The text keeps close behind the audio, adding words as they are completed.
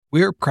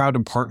We are proud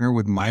to partner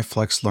with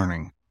MyFlex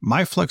Learning.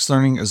 MyFlex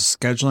Learning is a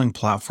scheduling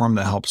platform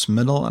that helps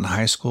middle and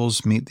high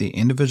schools meet the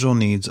individual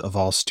needs of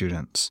all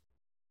students.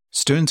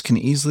 Students can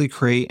easily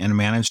create and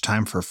manage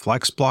time for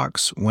flex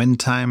blocks, win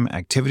time,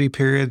 activity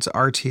periods,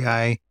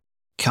 RTI,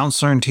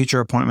 counselor and teacher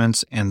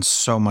appointments, and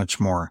so much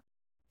more.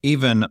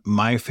 Even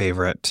my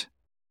favorite,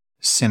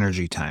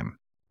 synergy time.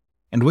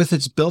 And with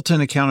its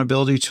built-in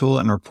accountability tool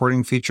and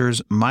reporting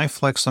features,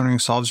 MyFlex Learning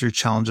solves your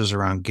challenges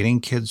around getting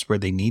kids where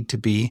they need to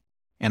be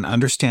and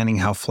understanding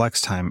how flex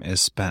time is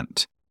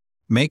spent.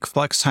 Make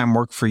flex time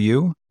work for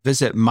you.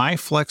 Visit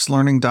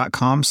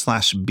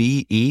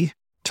myflexlearning.com/BE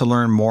to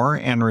learn more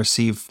and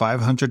receive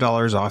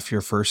 $500 off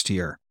your first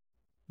year.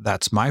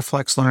 That's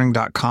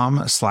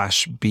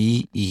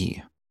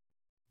myflexlearning.com/BE.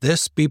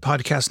 This B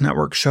Podcast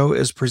Network show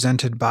is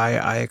presented by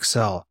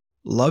IXL.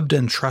 Loved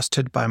and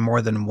trusted by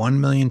more than 1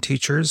 million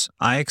teachers,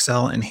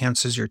 IXL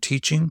enhances your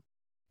teaching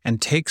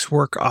and takes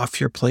work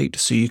off your plate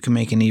so you can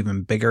make an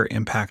even bigger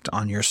impact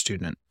on your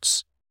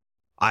students.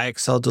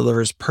 IXL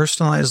delivers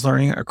personalized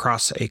learning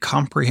across a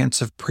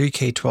comprehensive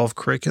pre-K-12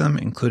 curriculum,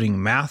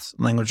 including math,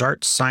 language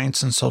arts,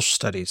 science, and social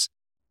studies,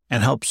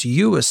 and helps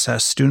you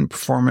assess student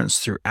performance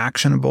through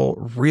actionable,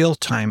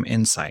 real-time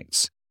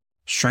insights.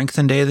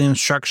 Strengthen daily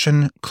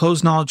instruction,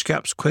 close knowledge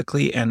gaps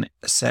quickly, and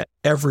set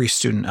every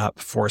student up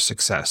for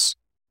success.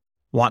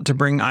 Want to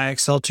bring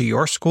IXL to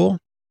your school?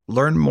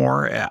 Learn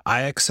more at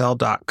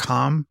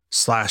ixl.com/BE.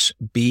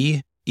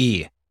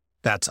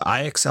 That's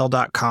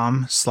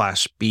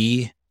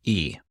ixl.com/BE.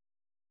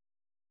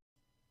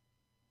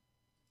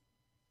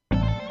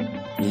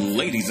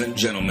 Ladies and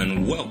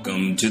gentlemen,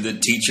 welcome to the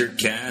Teacher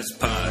Cast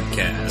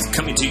Podcast,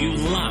 coming to you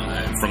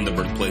live from the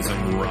birthplace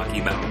of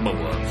Rocky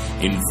Balboa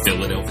in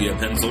Philadelphia,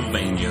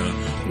 Pennsylvania,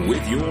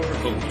 with your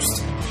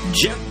host,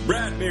 Jeff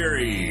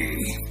Bradbury.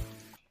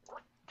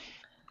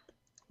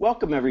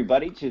 Welcome,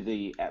 everybody, to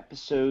the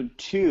episode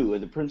 2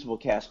 of the Principal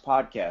Cast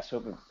Podcast,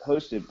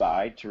 hosted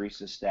by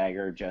Teresa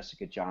Stagger,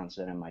 Jessica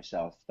Johnson, and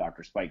myself,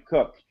 Dr. Spike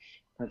Cook.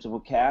 Principal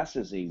Cast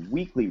is a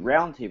weekly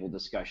roundtable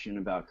discussion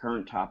about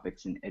current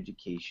topics in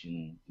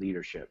education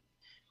leadership.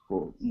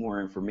 For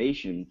more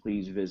information,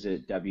 please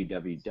visit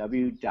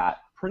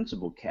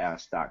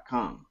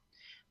www.principalcast.com.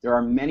 There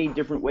are many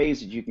different ways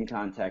that you can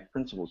contact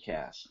Principal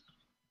Cast.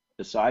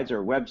 Besides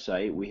our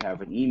website, we have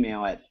an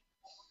email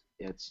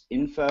it's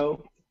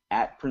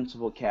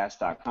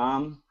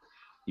info@principalcast.com.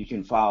 You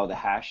can follow the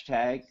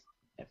hashtag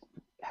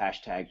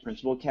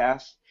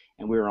 #PrincipalCast.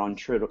 And we're on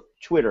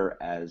Twitter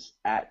as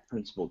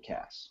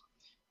 @PrincipalCast.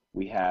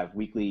 We have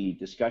weekly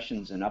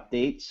discussions and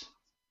updates,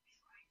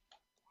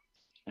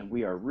 and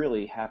we are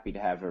really happy to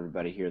have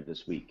everybody here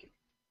this week.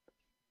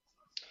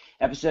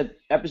 Episode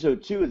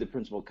 2 of the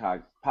Principal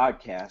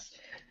Podcast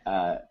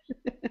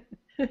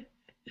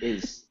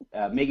is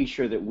making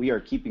sure that we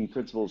are keeping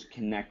principals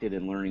connected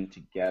and learning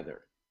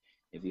together.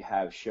 If you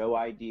have show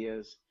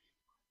ideas,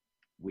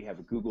 we have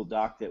a Google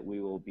Doc that we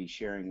will be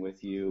sharing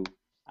with you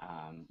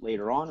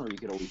later on, or you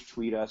can always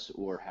tweet us,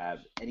 or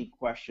have any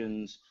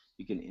questions,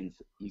 you can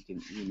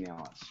email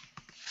us.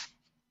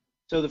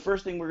 So the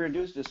first thing we're going to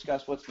do is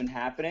discuss what's been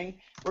happening.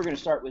 We're going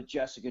to start with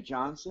Jessica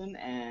Johnson.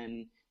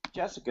 And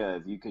Jessica,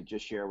 if you could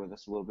just share with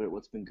us a little bit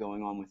what's been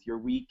going on with your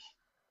week.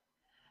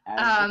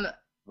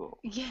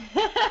 Yeah.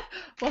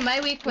 Well, my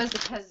week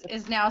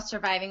is now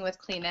surviving with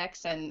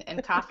Kleenex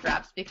and cough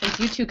drops because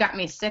you two got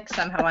me sick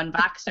somehow on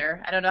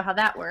Boxer. I don't know how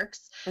that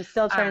works. I'm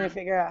still trying to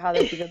figure out how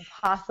that's even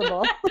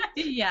possible.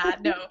 Yeah,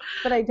 no.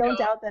 But I don't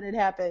doubt that it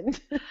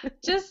happened.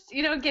 Just,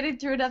 getting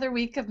through another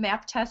week of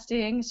MAP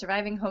testing,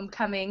 surviving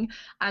homecoming.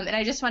 And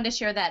I just wanted to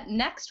share that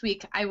next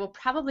week I will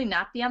probably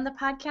not be on the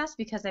podcast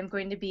because I'm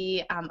going to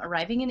be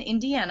arriving in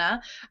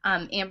Indiana.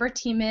 Amber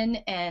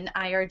Tiemann and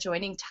I are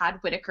joining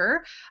Todd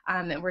Whitaker,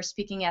 and we're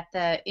speaking at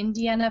the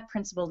Indiana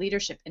Principal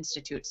Leadership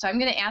Institute. So I'm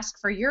going to ask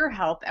for your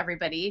help,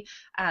 everybody,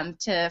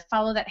 to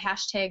follow that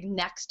hashtag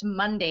next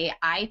Monday,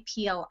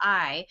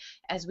 IPLI,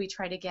 as we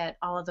try to get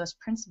all of those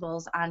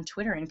principals on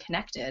Twitter and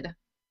connected.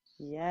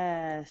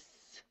 Yes.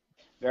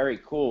 Very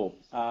cool.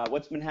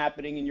 What's been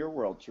happening in your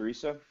world,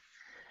 Teresa?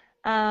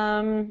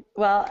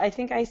 Well, I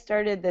think I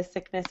started the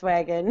sickness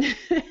wagon.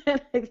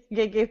 I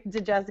gave it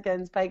to Jessica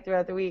and Spike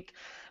throughout the week.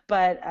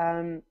 But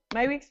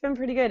my week's been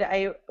pretty good.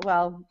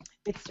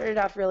 It started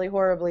off really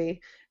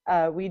horribly.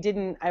 I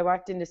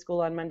walked into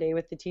school on Monday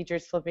with the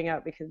teachers flipping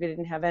out because we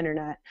didn't have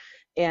internet.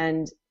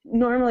 And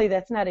normally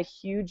that's not a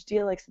huge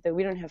deal, except that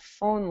we don't have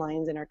phone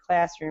lines in our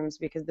classrooms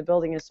because the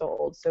building is so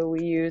old. So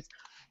we use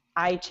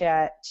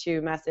iChat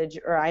to message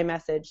or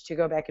iMessage to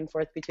go back and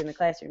forth between the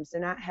classrooms. So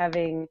not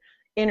having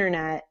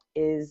internet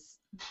is,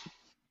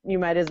 you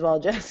might as well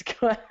just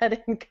go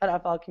ahead and cut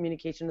off all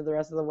communication to the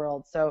rest of the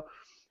world. So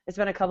I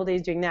spent a couple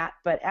days doing that.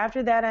 But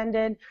after that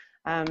ended,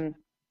 I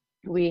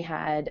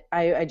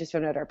just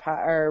found out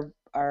our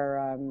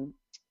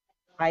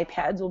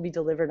iPads will be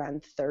delivered on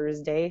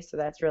Thursday, so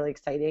that's really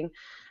exciting.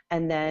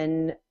 And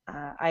then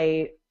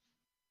I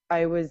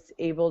was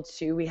able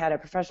to, we had a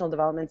professional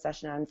development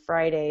session on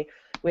Friday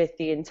with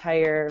the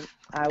entire,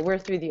 we're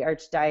through the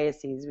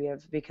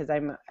Archdiocese, because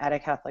I'm at a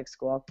Catholic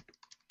school.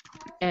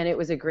 and it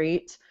was a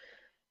great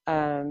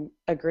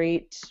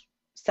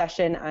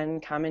session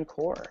on Common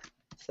Core.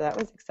 So that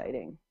was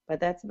exciting, but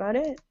that's about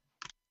it.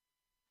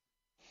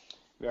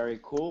 Very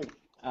cool.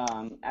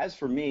 As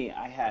for me,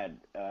 I had,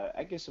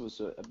 I guess it was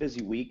a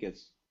busy week.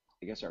 It's,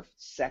 I guess, our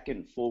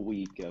second full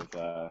week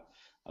of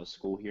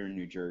school here in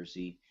New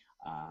Jersey.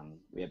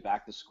 We had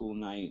back to school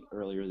night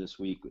earlier this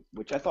week,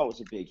 which I thought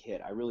was a big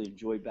hit. I really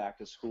enjoyed back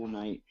to school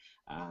night.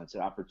 It's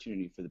an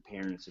opportunity for the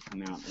parents to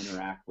come out and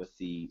interact with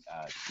the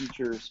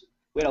teachers.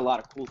 We had a lot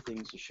of cool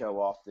things to show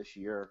off this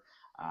year,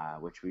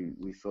 which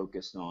we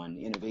focused on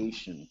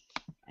innovation.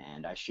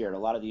 And I shared a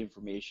lot of the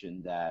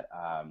information that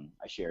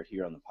I shared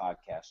here on the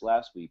podcast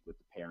last week with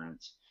the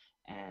parents.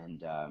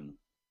 And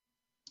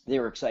they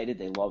were excited.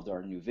 They loved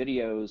our new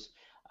videos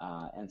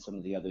and some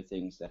of the other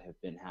things that have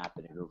been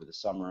happening over the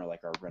summer,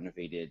 like our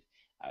renovated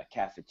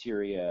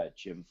cafeteria,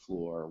 gym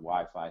floor,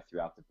 Wi-Fi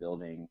throughout the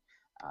building,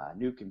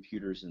 new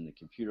computers in the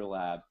computer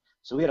lab.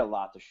 So we had a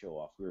lot to show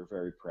off. We were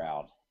very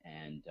proud.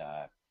 And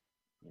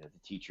you know, the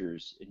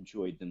teachers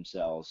enjoyed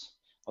themselves.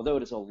 Although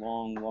it is a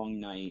long, long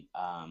night,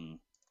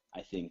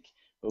 I think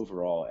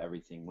overall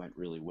everything went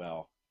really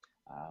well.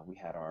 We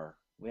had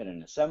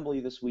an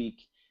assembly this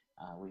week.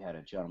 We had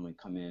a gentleman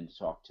come in to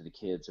talk to the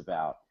kids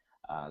about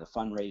the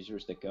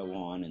fundraisers that go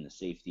on and the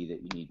safety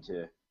that you need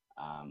to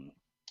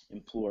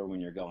implore when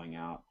you're going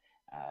out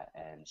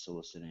and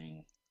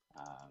soliciting,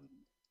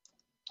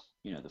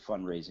 you know, the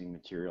fundraising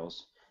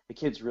materials. The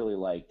kids really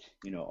liked,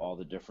 you know, all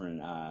the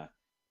different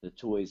the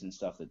toys and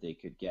stuff that they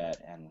could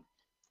get. And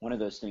one of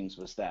those things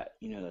was that,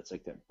 you know, that's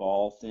like that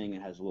ball thing.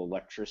 It has a little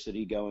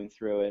electricity going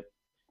through it.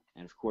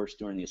 And of course,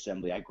 during the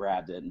assembly, I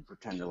grabbed it and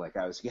pretended like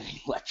I was getting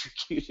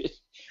electrocuted.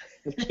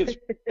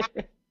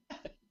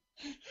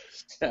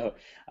 So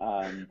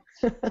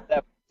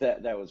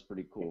that was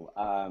pretty cool.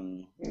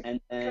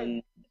 And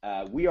then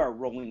we are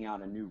rolling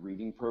out a new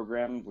reading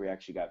program. We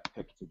actually got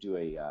picked to do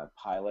a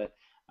pilot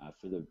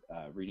for the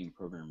reading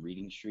program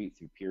Reading Street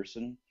through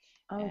Pearson.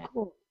 Oh, and,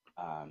 cool.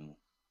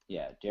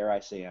 Yeah, dare I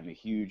say I'm a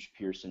huge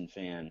Pearson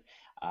fan.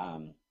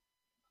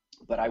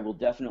 But I will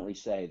definitely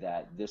say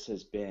that this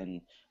has been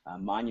a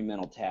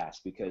monumental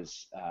task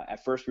because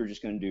at first we were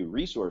just going to do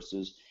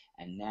resources,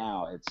 and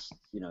now it's,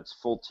 you know, it's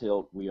full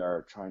tilt. We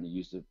are trying to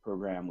use the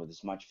program with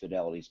as much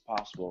fidelity as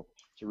possible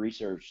to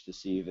research to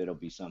see if it'll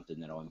be something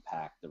that'll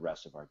impact the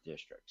rest of our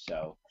district.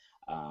 So,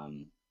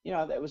 you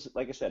know, that was,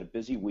 like I said, a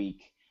busy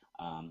week.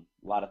 A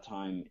lot of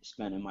time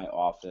spent in my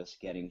office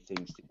getting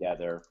things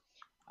together.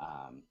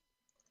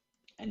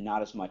 And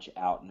not as much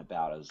out and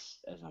about as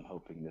I'm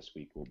hoping this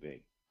week will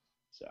be.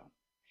 So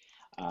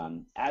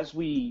as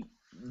we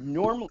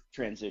normally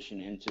transition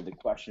into the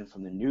question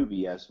from the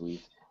newbie, as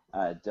we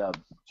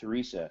dubbed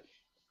Teresa,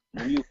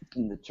 when you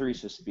listen to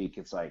Teresa speak,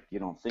 it's like you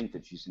don't think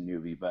that she's a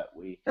newbie, but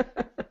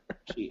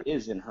she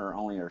is in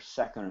only her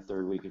second or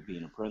third week of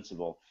being a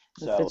principal.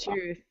 So that's the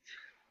truth.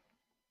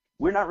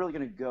 We're not really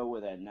going to go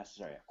with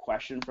necessarily a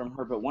question from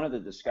her, but one of the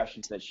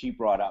discussions that she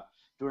brought up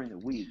during the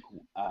week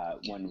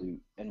when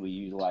we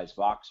utilize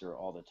Voxer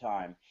all the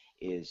time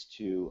is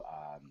to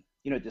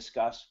you know,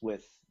 discuss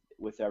with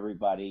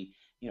everybody,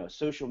 you know,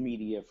 social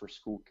media for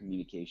school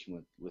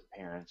communication with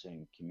parents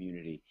and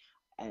community,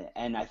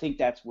 and I think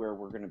that's where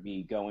we're going to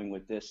be going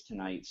with this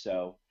tonight.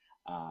 So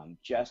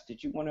Jess,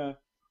 did you want to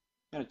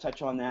kind of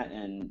touch on that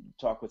and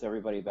talk with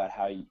everybody about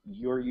how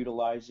you're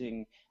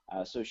utilizing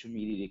social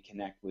media to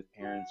connect with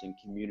parents and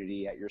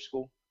community at your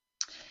school?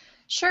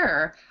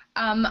 Sure.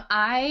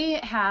 We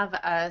have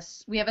a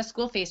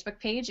school Facebook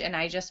page, and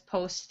I just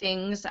post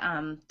things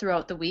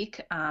throughout the week,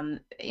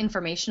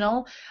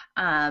 informational.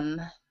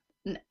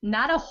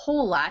 Not a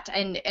whole lot,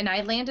 and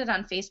I landed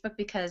on Facebook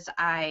because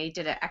I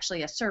did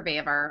actually a survey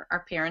of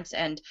our parents,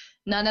 and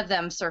none of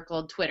them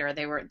circled Twitter.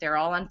 They're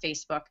all on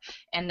Facebook,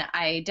 and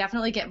I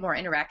definitely get more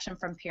interaction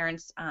from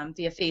parents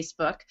via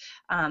Facebook.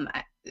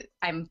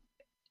 I'm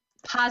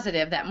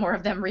positive that more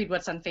of them read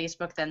what's on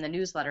Facebook than the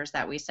newsletters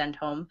that we send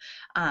home.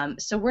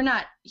 So we're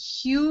not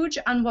huge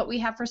on what we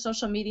have for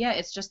social media.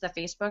 It's just the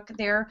Facebook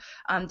there.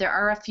 There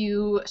are a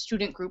few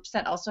student groups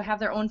that also have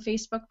their own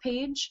Facebook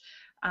page.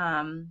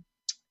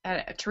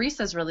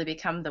 Teresa's really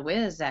become the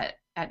whiz at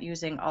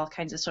using all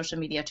kinds of social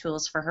media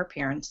tools for her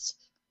parents.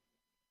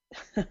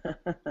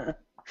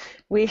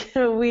 we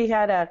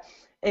had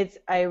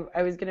I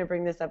was going to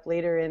bring this up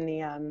later in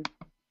the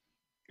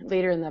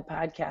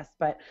podcast,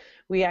 but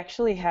we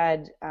actually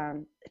had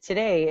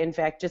today, in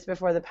fact, just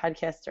before the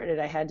podcast started,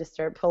 I had to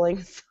start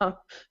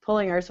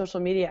pulling our social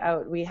media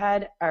out. We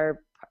had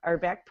our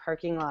back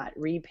parking lot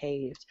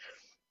repaved,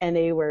 and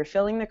they were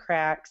filling the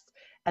cracks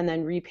and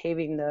then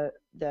repaving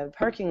the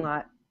parking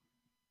lot.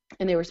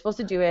 And they were supposed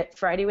to do it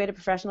Friday way to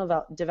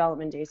professional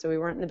development day, so we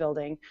weren't in the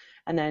building,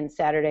 and then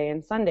Saturday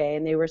and Sunday,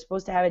 and they were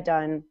supposed to have it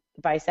done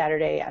by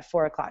Saturday at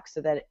 4 o'clock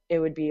so that it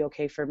would be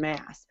okay for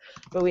mass.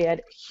 But we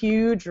had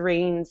huge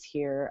rains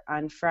here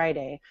on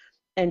Friday,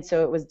 and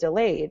so it was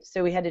delayed.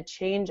 So we had to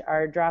change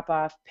our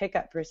drop-off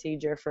pickup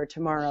procedure for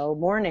tomorrow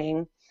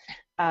morning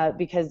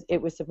because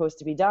it was supposed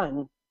to be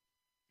done.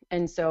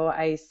 And so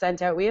I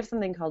sent out, we have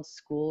something called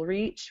School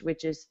Reach,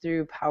 which is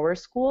through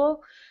PowerSchool.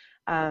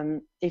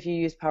 If you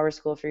use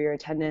PowerSchool for your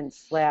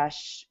attendance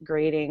 /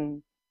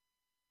 grading,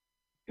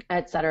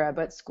 etc.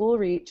 But School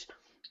Reach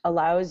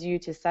allows you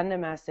to send a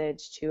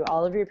message to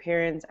all of your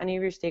parents, any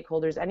of your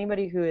stakeholders,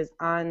 anybody who is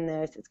on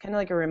this. It's kind of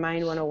like a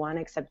Remind 101,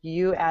 except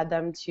you add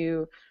them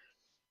to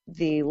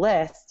the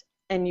list,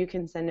 and you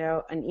can send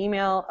out an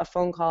email, a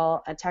phone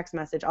call, a text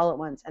message all at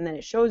once, and then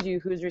it shows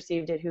you who's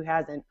received it, who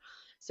hasn't.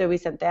 So we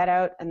sent that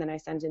out, and then I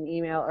sent an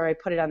email, or I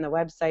put it on the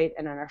website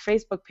and on our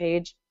Facebook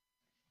page.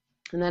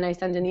 And then I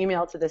sent an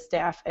email to the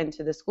staff and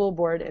to the school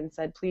board and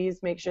said,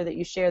 please make sure that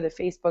you share the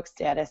Facebook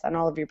status on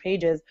all of your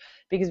pages,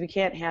 because we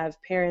can't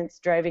have parents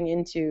driving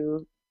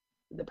into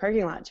the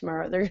parking lot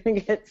tomorrow. They're going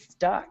to get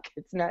stuck.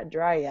 It's not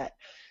dry yet.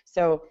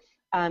 So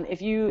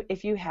if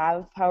you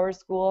have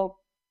PowerSchool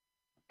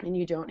and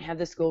you don't have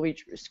the School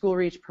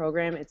Reach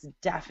program, it's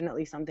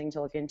definitely something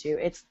to look into.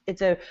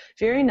 It's a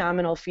very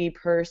nominal fee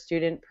per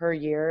student per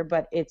year,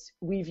 but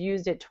we've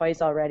used it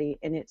twice already,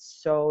 and it's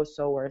so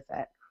worth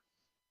it.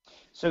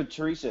 So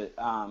Teresa,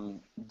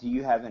 do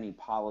you have any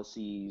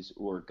policies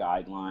or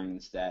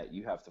guidelines that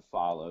you have to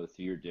follow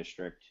through your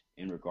district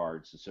in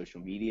regards to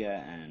social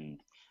media and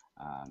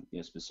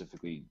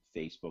specifically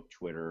Facebook,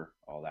 Twitter,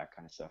 all that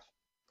kind of stuff?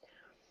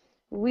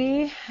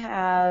 We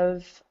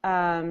have,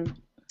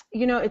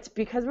 it's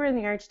because we're in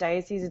the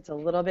Archdiocese, it's a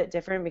little bit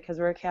different because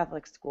we're a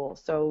Catholic school.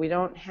 So we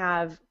don't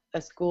have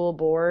a school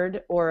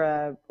board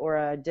or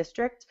a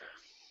district.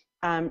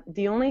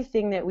 The only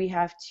thing that we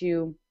have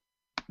to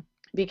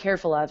be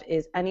careful of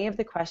is any of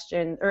the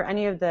question, or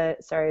any of the,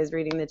 sorry, I was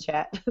reading the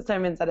chat.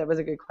 Simon said it was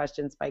a good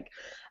question, Spike.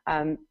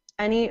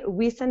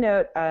 We send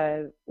out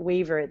a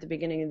waiver at the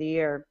beginning of the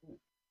year.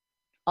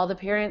 All the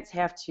parents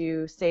have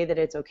to say that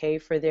it's okay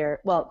for they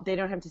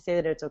don't have to say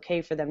that it's okay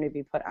for them to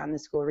be put on the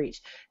School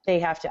Reach. They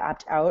have to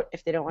opt out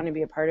if they don't want to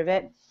be a part of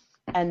it.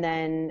 And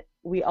then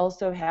we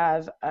also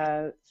have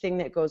a thing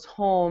that goes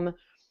home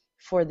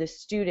for the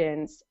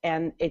students,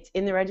 and it's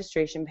in the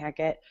registration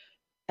packet.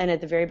 And at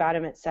the very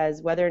bottom it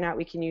says whether or not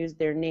we can use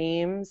their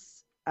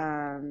names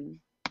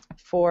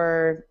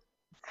for,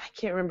 I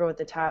can't remember what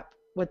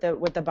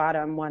the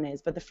bottom one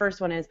is, but the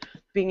first one is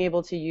being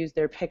able to use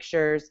their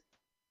pictures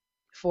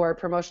for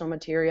promotional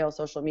material,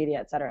 social media,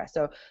 etc.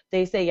 So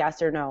they say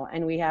yes or no,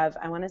 and we have,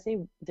 I want to say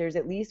there's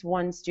at least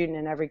one student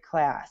in every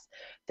class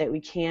that we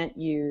can't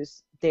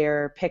use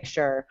their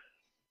picture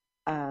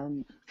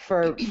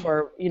for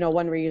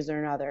one reason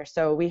or another.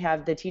 So we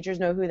have the teachers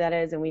know who that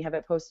is, and we have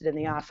it posted in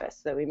the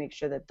office so that we make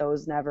sure that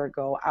those never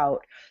go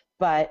out.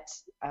 But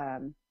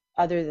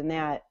other than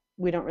that,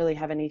 we don't really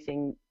have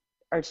anything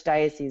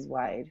Archdiocese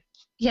wide.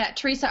 Yeah,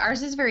 Teresa,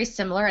 ours is very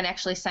similar, and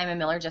actually Simon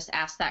Miller just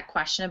asked that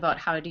question about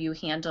how do you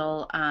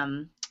handle,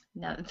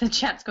 now the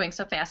chat's going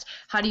so fast,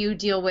 how do you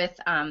deal with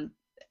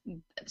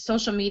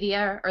social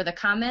media or the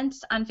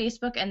comments on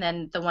Facebook, and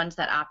then the ones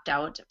that opt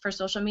out for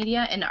social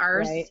media. And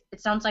ours, right. It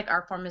sounds like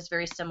our form is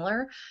very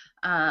similar.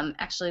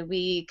 Actually,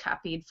 we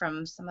copied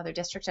from some other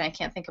district, and I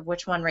can't think of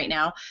which one right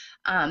now.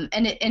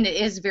 And it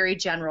is very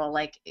general,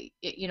 like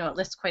it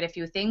lists quite a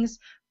few things,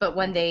 but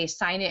when they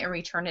sign it and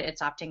return it,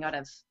 it's opting out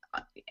of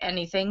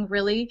anything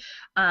really.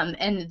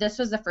 And this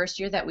was the first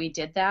year that we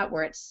did that,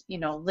 where it's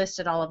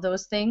listed all of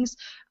those things.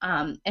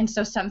 And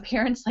so some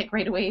parents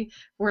right away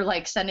were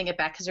sending it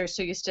back because they're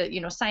so used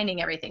to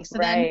signing everything. So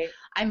right. Then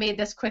I made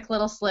this quick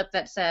little slip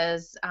that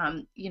says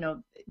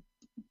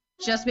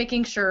just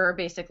making sure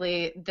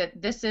basically that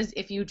this is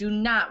if you do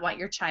not want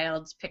your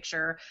child's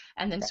picture,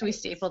 and then right. So we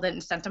stapled it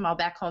and sent them all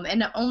back home,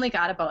 and it only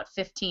got about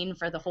 15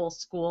 for the whole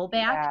school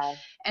back. Yeah.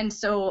 And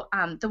so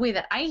the way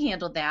that I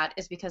handled that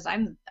is because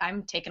I'm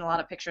taking a lot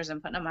of pictures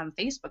and putting them on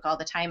Facebook all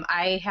the time.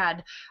 I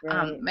had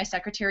right. My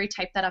secretary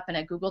type that up in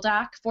a Google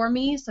Doc for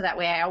me, so that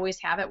way I always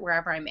have it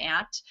wherever I'm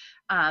at,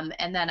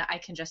 and then I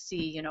can just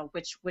see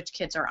which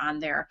kids are on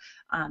there,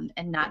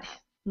 and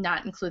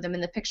not include them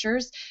in the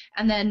pictures.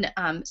 And then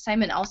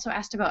Simon also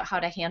asked about how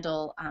to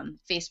handle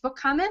Facebook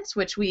comments,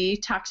 which we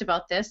talked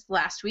about this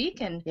last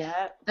week, and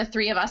yeah. The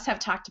three of us have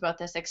talked about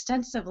this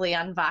extensively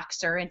on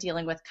Voxer and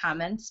dealing with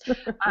comments.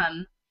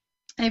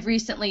 I've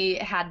recently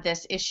had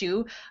this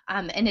issue,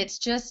 and it's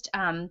just,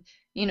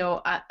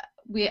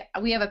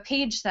 we have a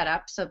page set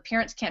up, so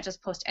parents can't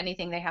just post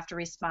anything. They have to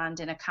respond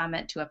in a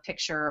comment to a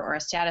picture or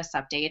a status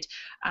update.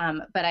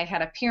 But I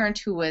had a parent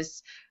who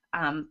was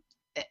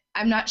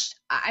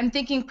I'm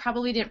thinking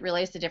probably didn't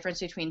realize the difference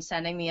between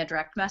sending me a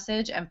direct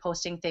message and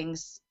posting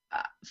things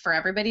for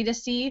everybody to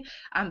see,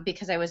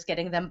 because I was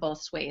getting them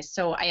both ways.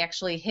 So I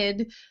actually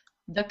hid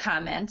the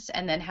comments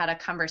and then had a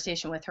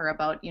conversation with her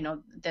about,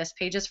 this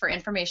page is for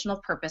informational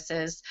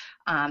purposes.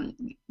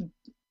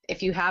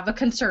 If you have a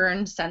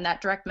concern, send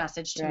that direct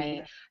message to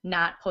me,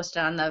 not post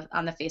it on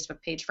the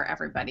Facebook page for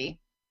everybody.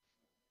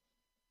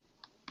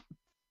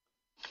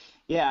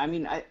 Yeah, I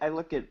mean, I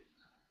look at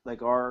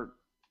our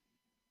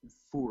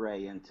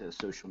foray into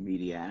social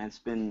media, and it's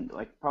been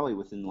like probably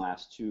within the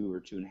last 2 or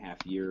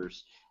 2.5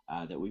 years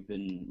that we've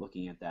been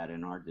looking at that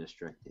in our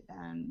district.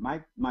 And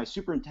my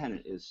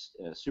superintendent is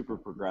super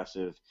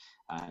progressive.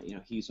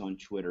 He's on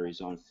Twitter,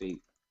 he's on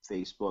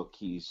Facebook,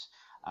 he's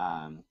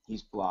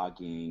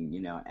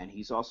blogging, and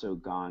he's also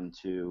gone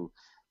to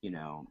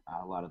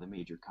a lot of the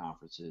major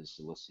conferences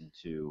to listen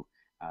to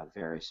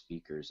various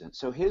speakers. And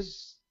so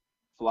his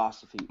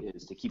philosophy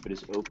is to keep it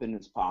as open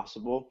as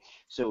possible.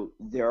 So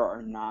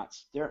they're not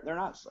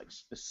like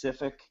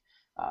specific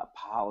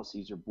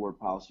policies or board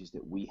policies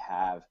that we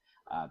have,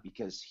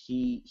 because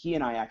he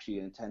and I actually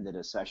attended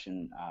a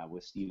session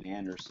with Steve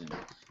Anderson,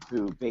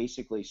 who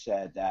basically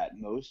said that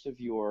most of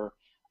your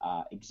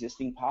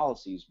existing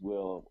policies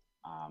will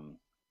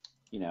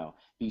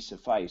be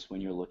suffice when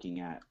you're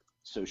looking at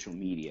social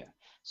media.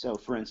 So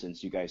for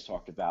instance, you guys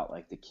talked about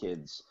like the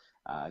kids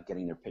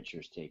getting their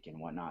pictures taken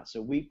and whatnot.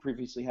 So we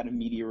previously had a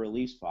media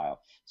release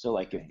file. So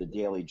like if the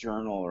Daily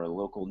Journal or a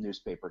local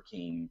newspaper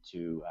came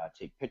to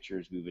take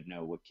pictures, we would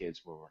know what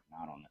kids were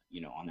not on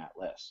on that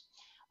list.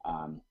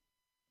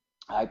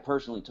 I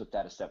personally took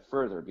that a step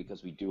further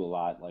because we do a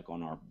lot like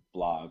on our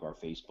blog, our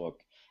Facebook,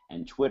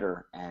 and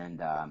Twitter,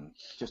 and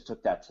just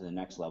took that to the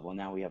next level. And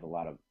now we have a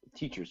lot of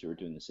teachers who are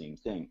doing the same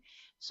thing.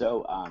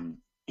 So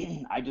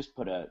I just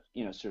put a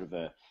sort of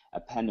a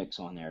appendix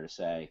on there to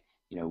say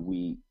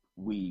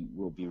we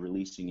will be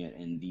releasing it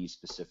in these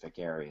specific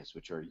areas,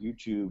 which are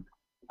YouTube,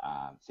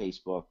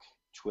 Facebook,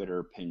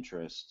 Twitter,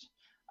 Pinterest,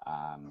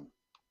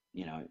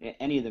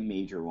 any of the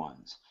major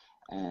ones.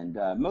 And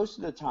most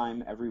of the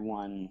time,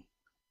 everyone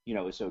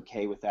is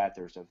okay with that.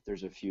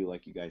 There's a few,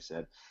 like you guys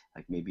said,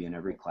 like maybe in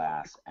every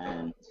class,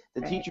 and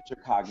the teachers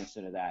are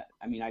cognizant of that.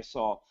 I mean, I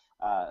saw,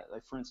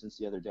 like for instance,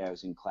 the other day I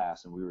was in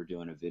class and we were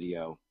doing a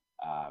video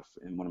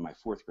in one of my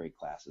fourth grade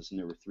classes, and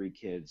there were 3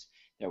 kids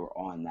that were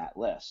on that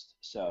list.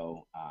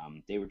 So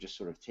they were just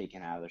sort of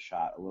taken out of the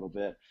shot a little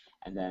bit,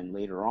 and then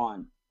later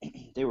on,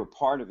 they were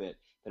part of it,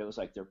 but it was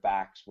like their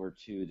backs were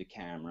to the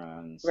camera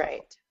and stuff,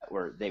 Right.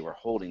 where they were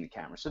holding the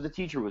camera. So the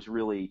teacher was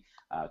really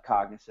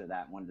cognizant of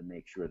that and wanted to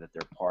make sure that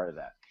they're part of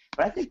that.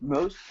 But I think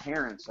most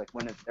parents, like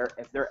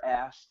if they're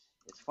asked,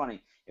 it's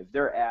funny, if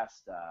they're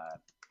asked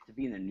to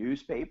be in the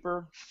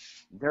newspaper,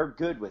 they're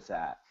good with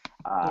that.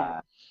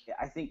 I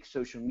think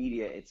social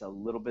media, it's a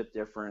little bit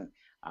different,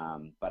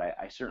 but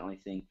I certainly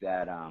think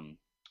that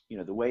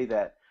the way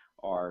that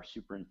our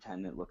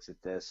superintendent looks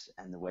at this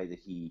and the way that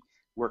he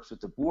works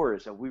with the board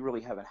is that we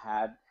really haven't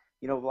had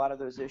a lot of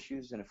those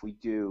issues, and if we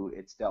do,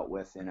 it's dealt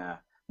with in a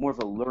more of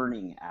a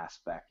learning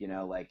aspect.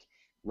 Like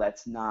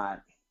let's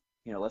not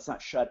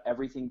shut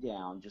everything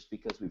down just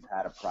because we've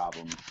had a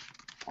problem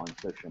on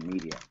social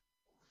media.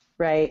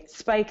 Right.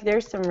 Spike,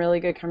 there's some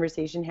really good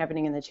conversation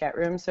happening in the chat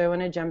room, so I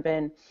want to jump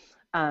in.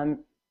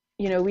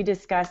 We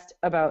discussed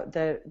about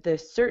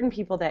the certain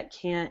people that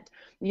can't,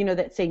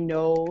 that say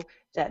no,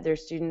 that their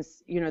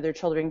students, their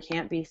children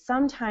can't be.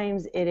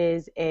 Sometimes it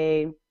is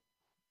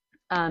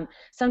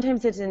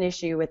sometimes it's an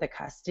issue with a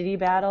custody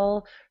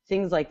battle,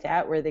 things like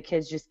that, where the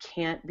kids just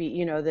can't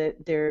be,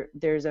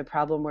 there's a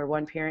problem where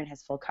one parent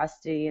has full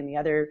custody and the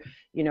other,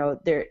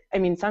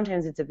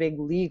 sometimes it's a big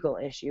legal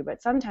issue,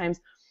 but sometimes,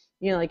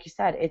 like you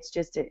said,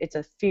 it's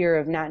a fear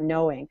of not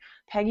knowing.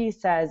 Peggy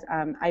says,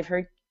 I've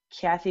heard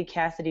Kathy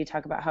Cassidy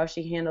talk about how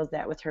she handles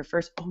that with her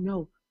first, oh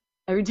no,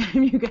 every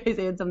time you guys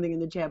add something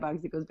in the chat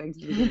box, it goes back to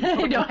the beginning.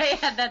 I know, I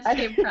had that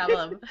same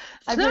problem.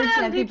 I've heard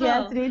Kathy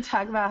Cassidy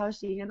talk about how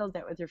she handles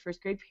that with her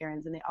first grade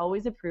parents, and they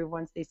always approve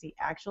once they see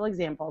actual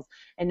examples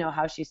and know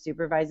how she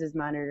supervises,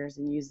 monitors,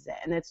 and uses it.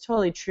 And that's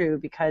totally true,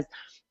 because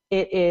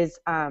it is,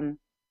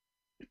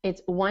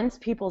 it's once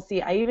people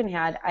see, I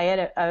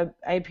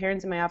had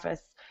parents in my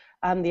office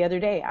the other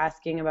day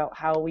asking about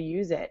how we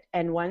use it,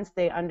 and once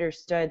they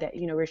understood that,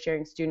 we're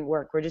sharing student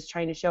work, we're just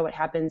trying to show what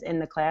happens in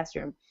the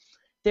classroom,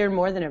 they're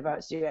more than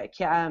about to do it.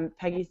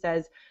 Peggy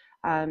says,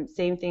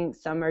 same thing,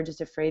 some are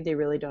just afraid, they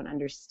really don't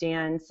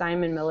understand.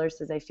 Simon Miller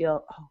says,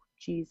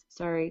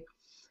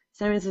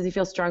 Simon says he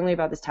feels strongly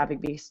about this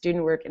topic because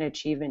student work and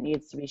achievement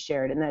needs to be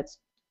shared, and that's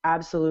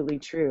absolutely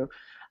true.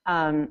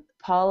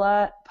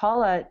 Paula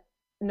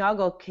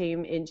Noggle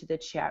came into the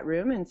chat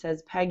room and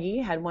says, Peggy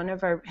had one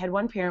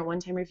parent one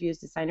time refuse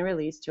to sign a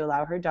release to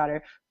allow her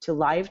daughter to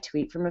live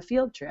tweet from a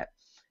field trip.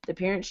 The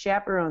parent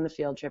chaperoned the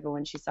field trip, and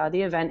when she saw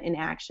the event in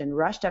action,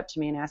 rushed up to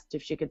me and asked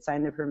if she could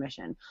sign the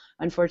permission.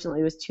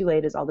 Unfortunately, it was too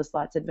late as all the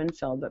slots had been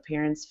filled, but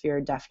parents'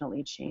 fear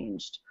definitely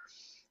changed.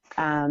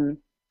 And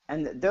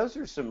those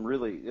are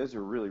really,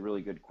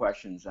 really good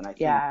questions. And I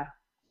think,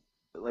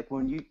 like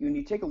when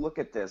you take a look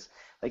at this,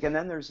 like, and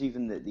then there's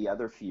even the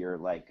other fear,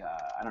 like,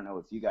 I don't know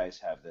if you guys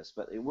have this,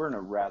 but we're in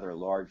a rather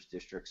large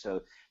district.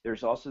 So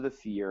there's also the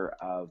fear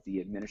of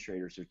the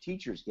administrators or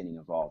teachers getting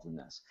involved in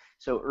this.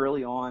 So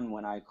early on,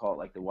 when I call it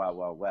like the Wild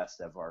Wild West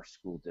of our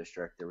school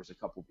district, there was a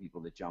couple people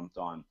that jumped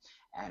on,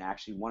 and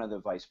actually one of the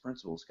vice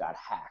principals got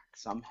hacked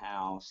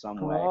somehow, some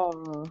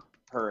way.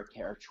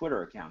 Her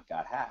Twitter account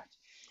got hacked.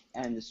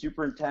 And the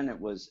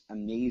superintendent was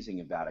amazing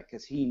about it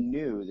because he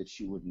knew that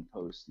she wouldn't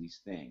post these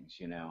things,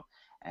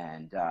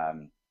 and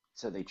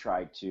so they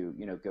tried to,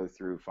 go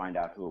through, find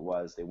out who it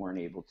was. They weren't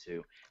able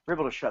to. We're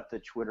able to shut the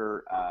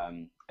Twitter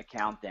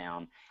account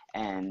down.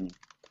 And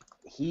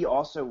he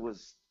also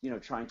was,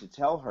 trying to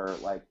tell her,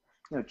 like,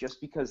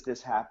 just because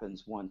this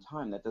happens one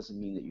time, that doesn't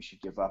mean that you should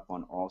give up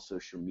on all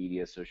social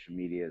media. Social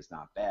media is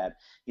not bad.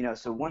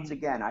 So once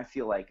again, I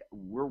feel like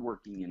we're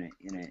working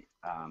in a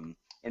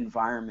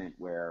environment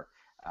where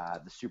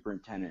the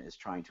superintendent is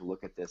trying to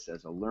look at this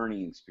as a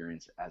learning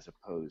experience as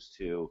opposed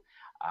to,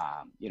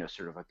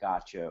 sort of a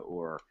gotcha,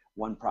 or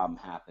one problem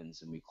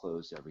happens and we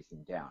close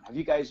everything down. Have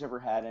you guys ever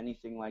had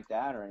anything like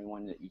that, or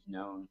anyone that you've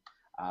known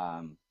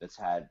that's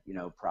had,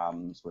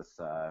 problems with,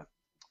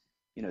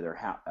 their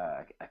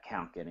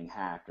account getting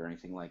hacked or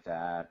anything like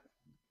that?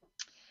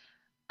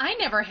 I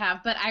never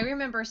have, but I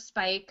remember,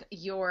 Spike,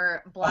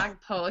 your blog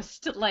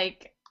post,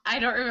 like, I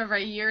don't remember,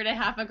 a year and a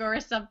half ago or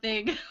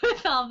something,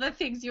 with all the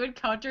things you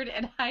encountered,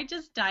 and I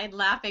just died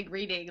laughing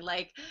reading,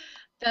 like,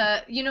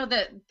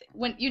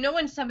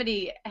 when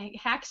somebody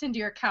hacks into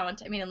your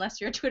account, I mean,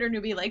 unless you're a Twitter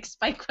newbie like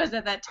Spike was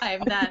at that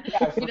time, that,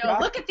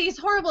 look at these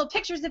horrible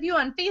pictures of you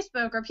on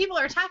Facebook, or people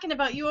are talking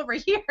about you over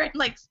here, and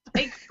like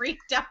Spike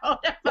freaked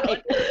out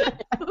about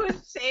who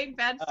was saying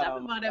bad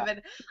stuff about him.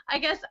 And I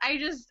guess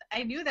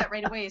I knew that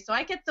right away. So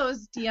I get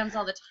those DMs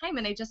all the time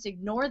and I just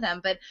ignore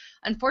them. But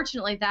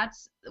unfortunately,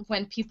 that's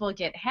when people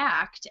get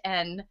hacked.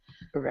 And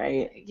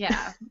right.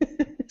 Yeah.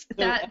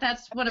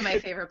 That's one of my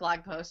favorite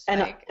blog posts.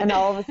 And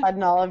all of a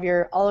sudden, all of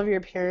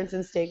your parents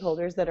and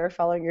stakeholders that are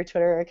following your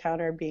Twitter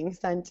account are being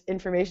sent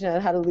information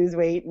on how to lose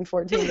weight in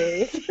 14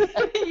 days.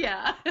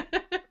 Yeah.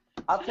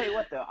 I'll tell you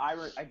what, though,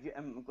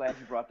 I'm glad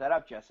you brought that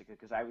up, Jessica,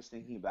 because I was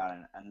thinking about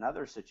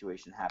another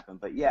situation happened.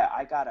 But yeah,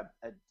 I got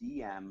a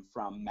DM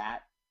from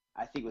Matt.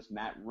 I think it was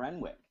Matt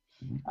Renwick.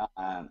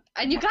 And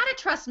you gotta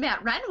trust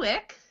Matt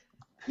Renwick.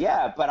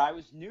 Yeah, but I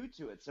was new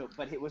to it.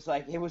 But it was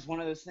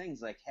one of those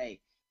things like, hey,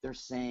 they're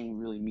saying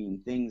really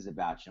mean things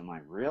about you. I'm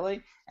like,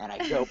 really? And I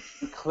go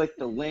and click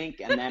the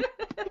link, and then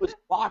it was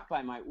blocked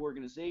by my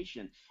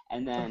organization.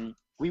 And then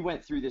we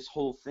went through this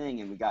whole thing,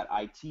 and we got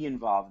IT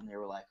involved, and they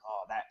were like,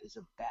 oh, that is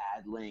a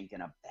bad link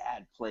and a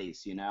bad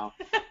place, And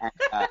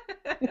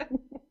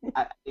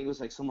it was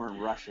like somewhere in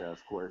Russia,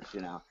 of course,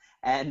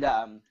 And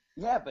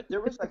yeah, but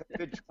there was like a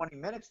good 20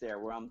 minutes there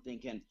where I'm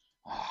thinking,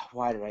 oh,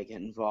 why did I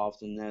get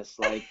involved in this?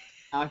 Like,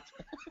 I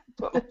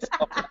put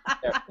myself out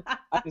there.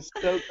 I'm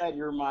so glad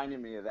you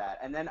reminded me of that.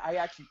 And then I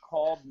actually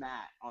called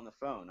Matt on the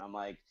phone. I'm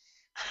like,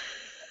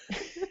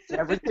 is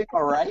everything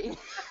all right?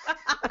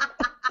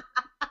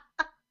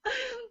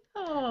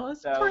 Oh,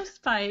 poor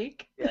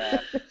Spike. Yeah,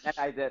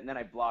 and then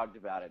I blogged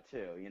about it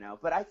too,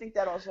 But I think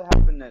that also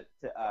happened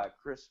to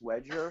Chris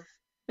Wedger.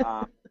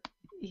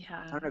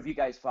 Yeah. I don't know if you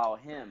guys follow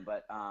him,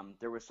 but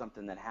there was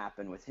something that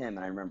happened with him,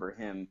 and I remember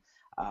him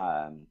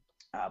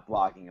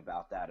blogging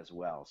about that as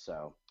well.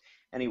 So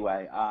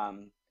anyway,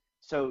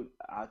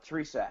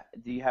 Teresa,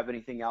 do you have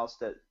anything else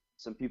that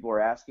some people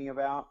are asking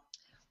about?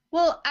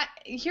 Well,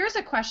 here's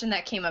a question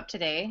that came up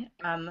today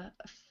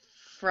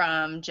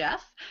from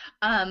Jeff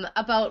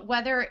about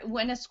whether,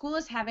 when a school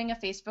is having a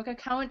Facebook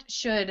account,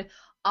 should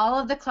all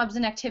of the clubs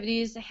and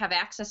activities have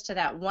access to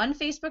that one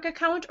Facebook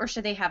account, or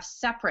should they have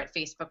separate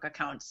Facebook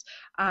accounts,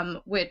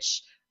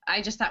 which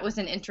I just thought was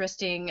an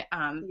interesting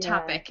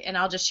topic. And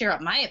I'll just share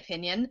up my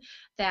opinion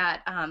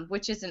that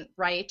which isn't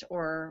right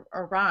or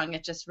wrong.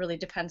 It just really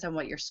depends on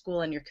what your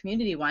school and your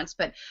community wants.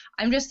 But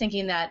I'm just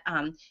thinking that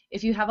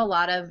if you have a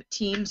lot of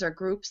teams or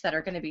groups that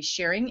are going to be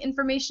sharing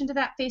information to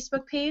that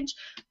Facebook page,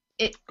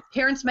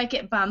 parents might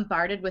get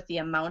bombarded with the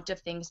amount of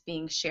things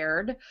being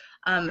shared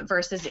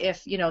versus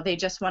if, they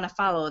just want to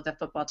follow the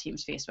football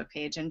team's Facebook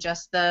page and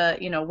just the,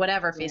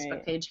 whatever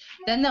Facebook page,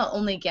 then they'll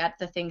only get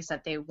the things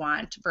that they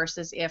want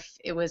versus if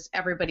it was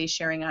everybody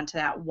sharing onto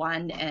that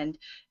one, and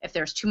if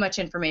there's too much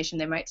information,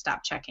 they might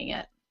stop checking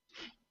it.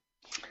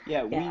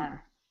 Yeah.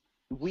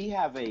 We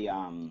have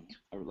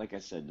like I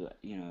said,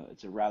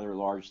 it's a rather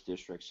large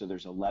district, so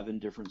there's 11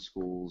 different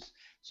schools.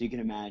 So you can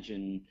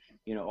imagine,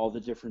 all the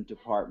different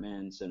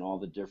departments and all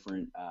the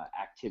different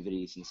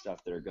activities and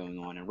stuff that are going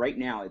on. And right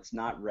now, it's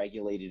not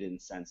regulated in the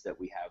sense that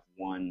we have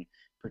one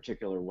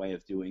particular way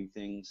of doing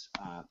things.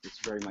 It's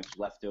very much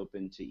left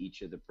open to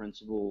each of the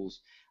principals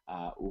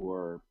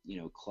or,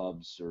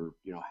 clubs, or,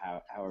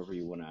 however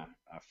you want to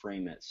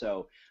frame it.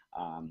 So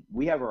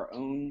we have our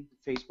own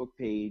Facebook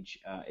page.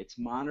 It's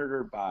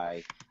monitored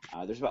by,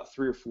 there's about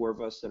 3 or 4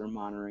 of us that are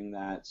monitoring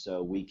that,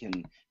 so we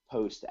can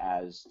post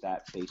as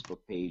that Facebook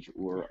page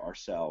or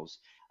ourselves.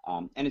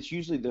 And it's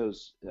usually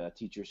those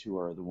teachers who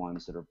are the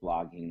ones that are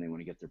blogging and they want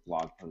to get their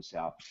blog posts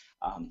out.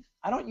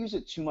 I don't use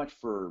it too much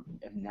for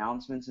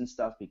announcements and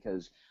stuff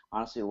because,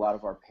 honestly, a lot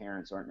of our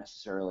parents aren't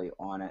necessarily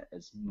on it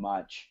as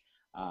much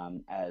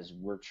as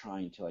we're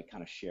trying to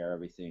kind of share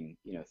everything,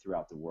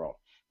 throughout the world.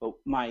 But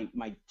my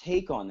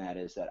take on that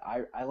is that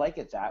I like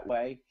it that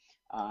way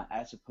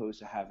as opposed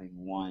to having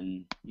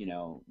one,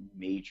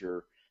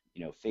 major,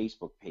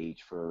 Facebook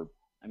page for.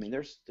 I mean,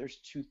 there's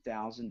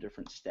 2,000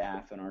 different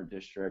staff in our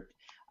district,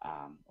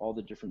 all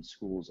the different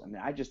schools. I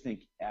mean, I just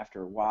think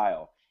after a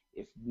while,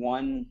 if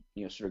one,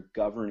 sort of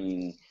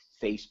governing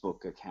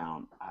Facebook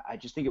account. I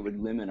just think it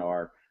would limit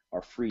our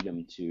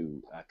freedom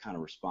to kind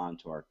of respond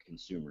to our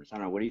consumers. I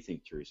don't know. What do you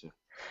think, Teresa?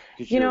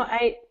 We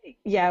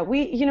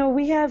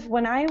have,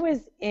 when I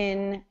was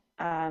in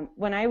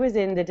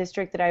the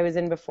district that I was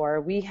in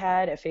before, we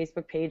had a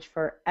Facebook page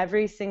for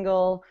every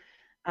single,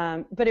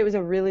 but it was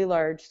a really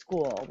large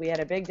school. We had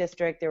a big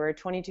district. There were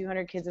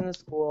 2,200 kids in the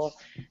school.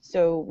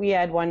 So we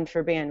had one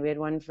for band. We had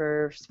one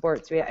for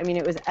sports.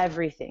 It was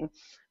everything.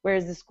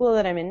 Whereas the school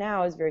that I'm in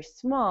now is very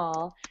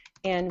small,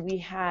 and we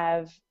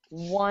have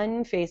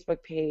one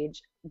Facebook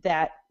page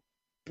that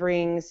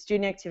brings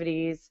student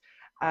activities,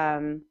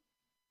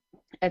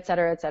 et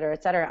cetera, et cetera,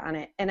 et cetera on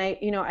it. And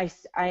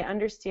I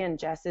understand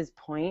Jess's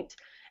point,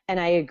 and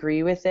I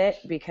agree with it,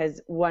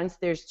 because once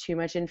there's too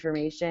much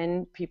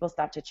information, people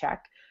stop to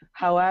check.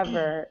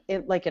 However,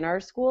 like in our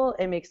school,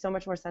 it makes so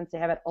much more sense to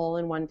have it all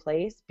in one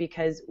place,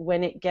 because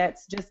when it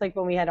gets, just like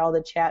when we had all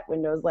the chat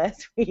windows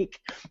last week,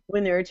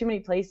 when there are too many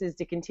places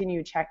to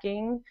continue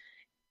checking,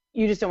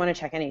 you just don't want to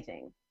check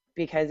anything,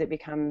 because it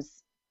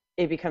becomes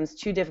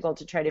too difficult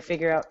to try to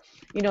figure out,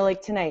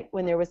 like tonight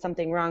when there was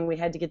something wrong, we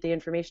had to get the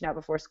information out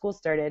before school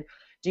started.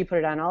 Do you put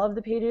it on all of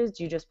the pages?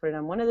 Do you just put it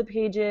on one of the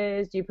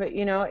pages? Do you put,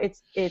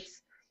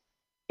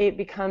 it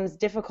becomes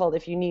difficult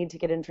if you need to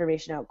get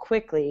information out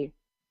quickly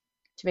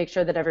to make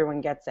sure that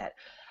everyone gets it.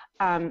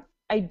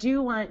 I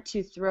do want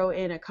to throw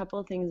in a couple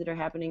of things that are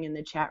happening in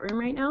the chat room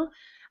right now.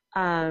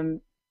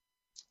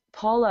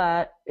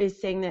 Paula is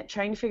saying that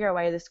trying to figure out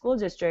why the school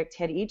district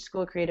had each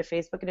school create a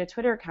Facebook and a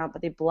Twitter account,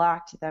 but they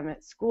blocked them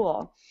at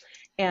school.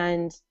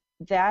 And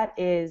that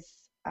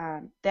is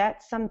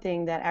that's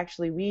something that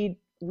actually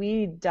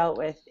we dealt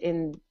with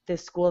in the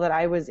school that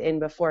I was in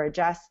before.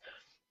 Jess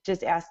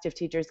just asked if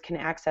teachers can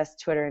access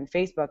Twitter and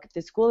Facebook.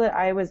 The school that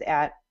I was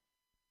at,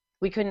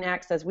 we could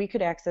access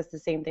the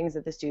same things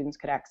that the students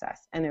could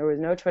access. And there was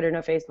no Twitter, no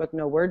Facebook,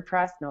 no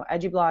WordPress, no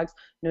EduBlogs,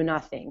 no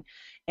nothing.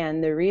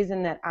 And the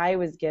reason that I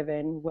was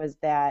given was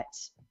that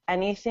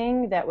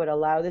anything that would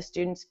allow the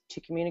students to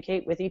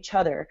communicate with each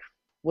other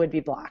would be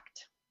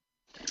blocked.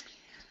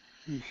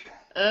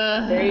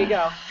 There you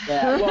go.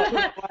 Yeah, well, you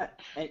know what?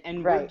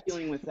 And right. We're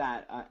dealing with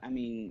that.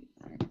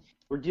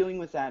 We're dealing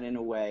with that in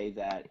a way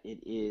that it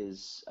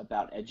is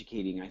about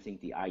educating, I think,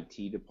 the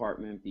IT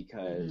department,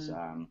 because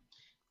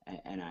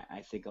and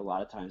I think a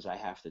lot of times I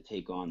have to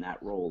take on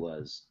that role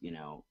as,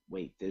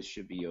 wait, this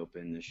should be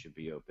open,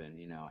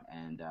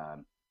 and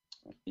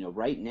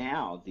right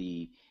now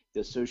the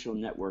social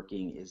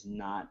networking is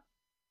not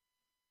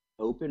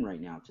open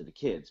right now to the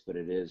kids, but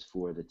it is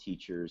for the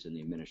teachers and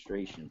the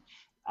administration.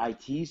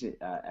 IT's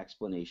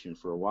explanation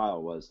for a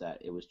while was that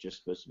it was just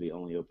supposed to be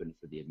only open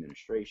for the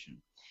administration.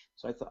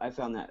 So I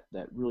found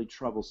that really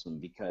troublesome,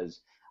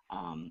 because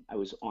I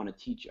was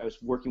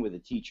working with a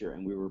teacher,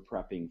 and we were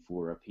prepping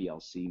for a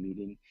PLC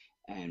meeting,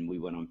 and we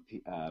went on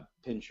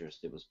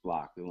Pinterest, it was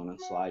blocked. We went on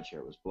SlideShare,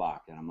 it was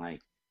blocked. And I'm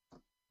like,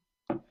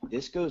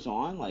 this goes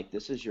on? Like,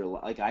 this is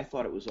I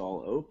thought it was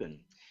all open.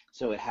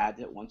 So it had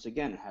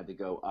to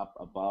go up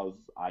above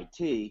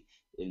IT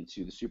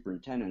into the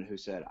superintendent, who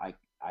said,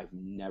 I've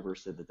never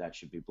said that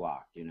should be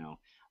blocked,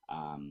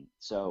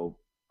 So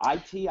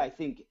IT, I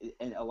think,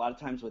 and a lot of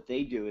times what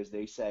they do is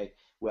they say,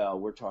 well,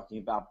 we're talking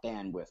about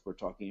bandwidth, we're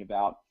talking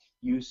about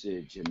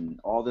usage, and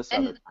all this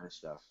other kind of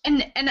stuff.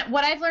 And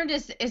what I've learned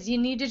is you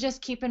need to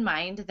just keep in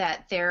mind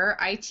that they're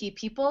IT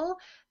people.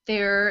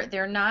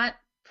 They're not,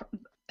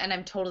 and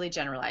I'm totally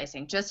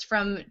generalizing, just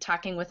from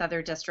talking with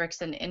other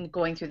districts and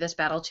going through this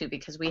battle too,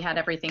 because we had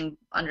everything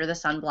under the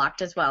sun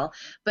blocked as well.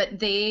 But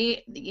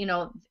they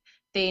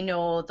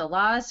know the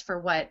laws for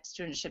what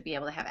students should be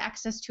able to have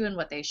access to and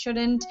what they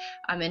shouldn't,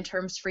 in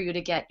terms for you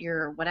to get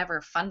your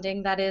whatever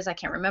funding that is, I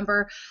can't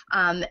remember,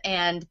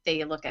 and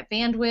they look at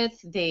bandwidth.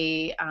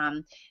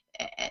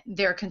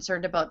 They're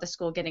concerned about the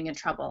school getting in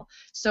trouble.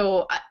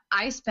 So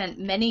I spent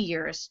many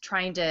years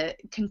trying to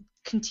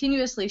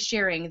continuously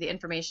sharing the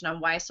information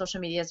on why social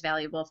media is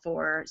valuable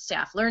for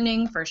staff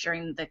learning, for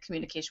sharing the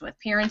communication with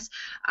parents,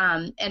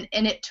 and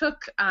it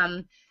took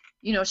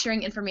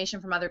sharing information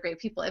from other great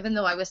people. Even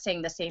though I was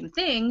saying the same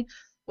thing,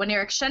 when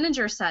Eric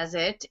Scheninger says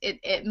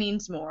it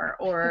means more.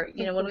 Or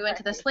when we went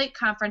to the Slate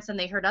conference and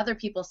they heard other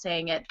people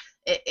saying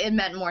it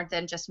meant more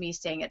than just me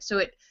saying it.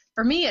 So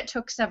for me, it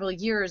took several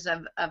years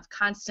of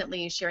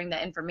constantly sharing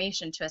that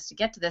information to us to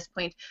get to this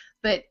point.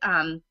 But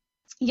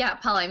yeah,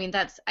 Paula,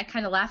 I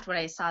kind of laughed when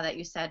I saw that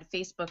you said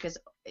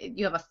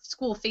you have a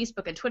school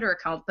Facebook and Twitter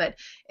account, but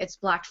it's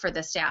blocked for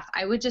the staff.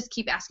 I would just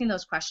keep asking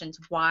those questions.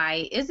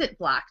 Why is it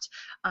blocked?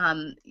 Are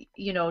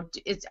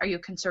you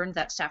concerned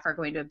that staff are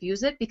going to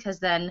abuse it? Because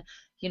then,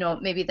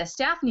 maybe the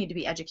staff need to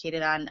be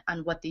educated on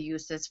what the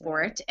use is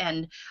for it.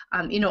 And,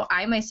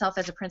 I myself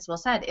as a principal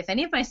said, if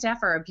any of my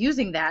staff are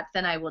abusing that,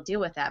 then I will deal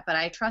with that. But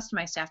I trust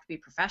my staff to be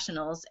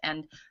professionals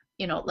and,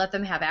 let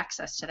them have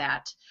access to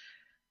that.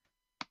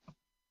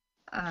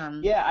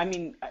 Yeah,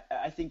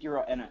 I think you're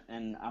right,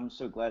 and I'm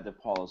so glad that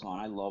Paul is on.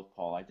 I love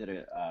Paul. I did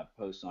a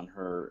post on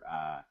her,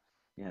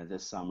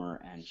 this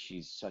summer, and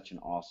she's such an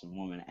awesome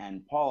woman.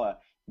 And Paula,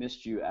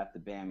 missed you at the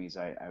Bammies.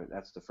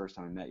 That's the first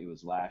time I met you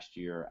was last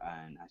year,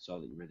 and I saw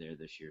that you were there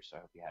this year, so I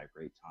hope you had a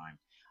great time.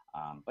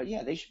 But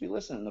yeah, they should be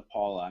listening to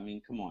Paula. I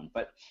mean, come on.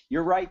 But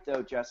you're right,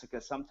 though,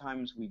 Jessica.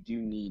 Sometimes we do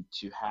need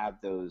to have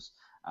those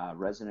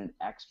resident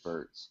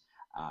experts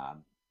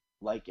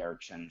like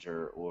Eric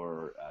Schenzer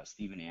or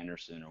Steven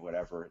Anderson or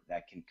whatever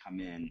that can come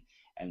in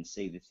and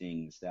say the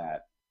things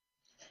that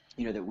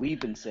that we've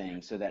been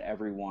saying, so that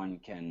everyone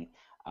can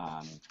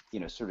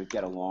sort of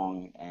get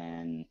along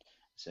and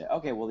say,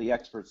 okay, well, the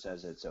expert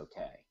says it's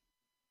okay.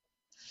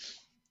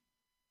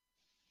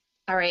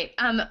 All right.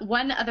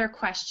 One other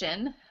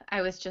question.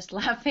 I was just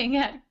laughing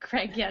at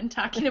Craig Yen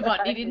talking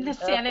about needing the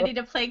sanity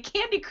to play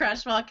Candy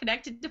Crush while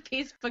connected to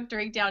Facebook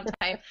during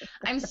downtime.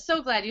 I'm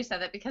so glad you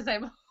said that because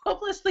I'm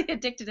hopelessly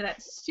addicted to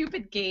that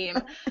stupid game.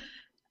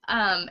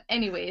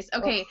 Anyways,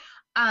 okay.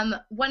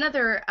 One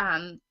other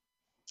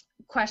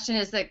question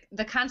is that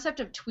the concept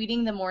of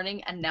tweeting the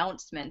morning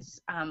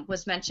announcements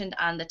was mentioned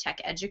on the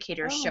Tech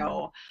Educator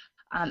show.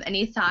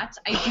 Any thoughts?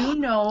 I do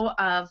know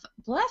of,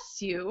 bless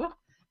you.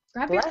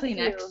 Grab your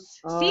Kleenex.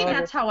 You. See,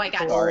 that's how I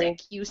got sick.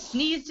 You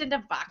sneezed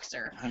into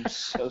Boxer. I'm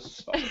so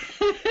sorry.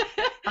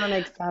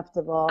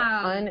 Unacceptable.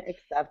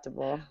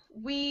 Unacceptable.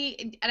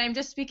 And I'm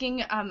just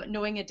speaking,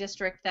 knowing a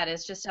district that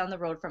is just down the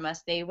road from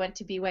us. They went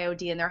to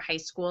BYOD in their high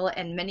school,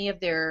 and many of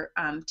their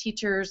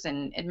teachers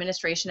and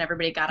administration,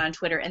 everybody got on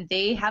Twitter, and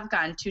they have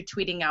gone to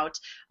tweeting out,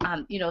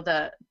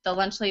 the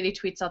lunch lady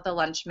tweets out the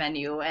lunch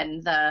menu,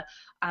 and the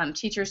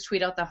teachers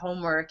tweet out the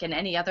homework, and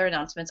any other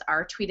announcements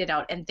are tweeted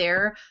out. And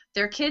their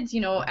kids,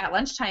 at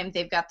lunchtime,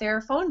 they've got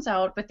their phones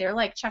out, but they're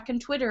like checking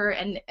Twitter,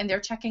 and they're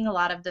checking a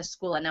lot of the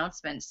school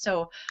announcements.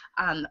 So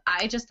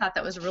I just thought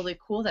that was really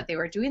cool that they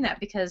were doing that,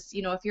 because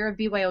if you're a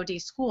BYOD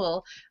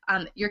school,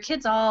 your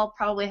kids all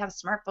probably have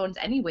smartphones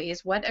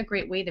anyways. What a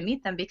great way to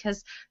meet them,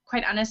 because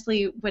quite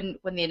honestly, when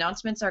the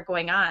announcements are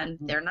going on,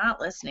 they're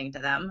not listening to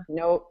them.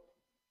 Nope.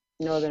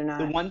 No, they're not.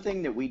 The one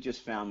thing that we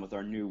just found with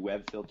our new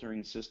web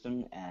filtering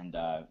system, and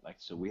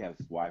so we have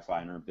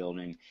Wi-Fi in our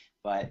building,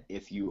 but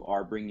if you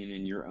are bringing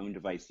in your own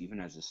device, even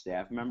as a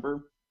staff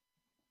member,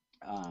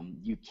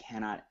 you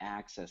cannot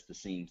access the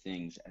same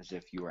things as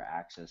if you were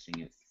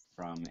accessing it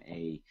from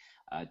a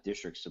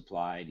district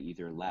supplied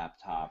either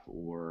laptop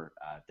or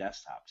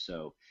desktop.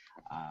 So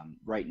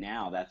right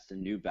now, that's the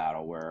new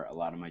battle, where a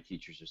lot of my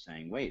teachers are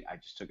saying, wait, I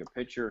just took a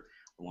picture,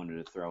 I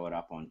wanted to throw it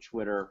up on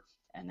Twitter,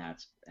 and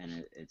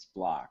it's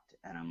blocked.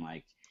 And I'm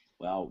like,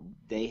 well,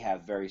 they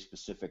have very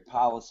specific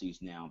policies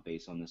now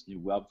based on this new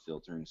web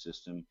filtering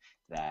system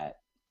that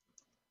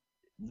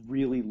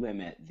really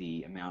limit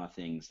the amount of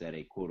things that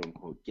a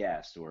quote-unquote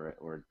guest or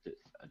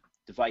a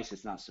device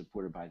that's not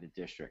supported by the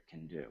district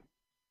can do.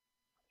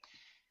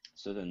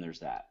 So then there's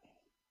that.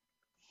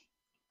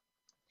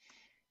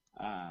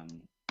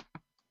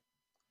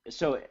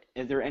 So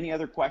are there any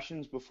other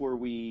questions before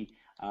we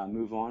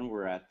move on?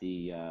 We're at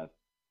the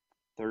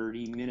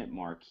 30-minute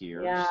mark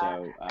here. Yeah,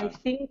 so I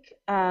think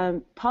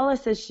Paula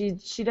says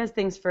she does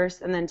things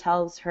first and then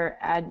tells her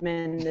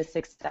admin the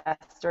success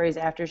stories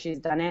after she's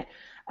done it.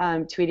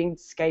 Tweeting,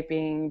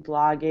 Skyping,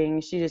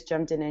 blogging. She just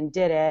jumped in and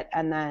did it,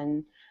 and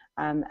then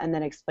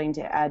explained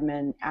to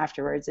admin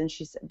afterwards. And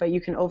but you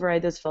can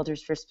override those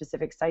filters for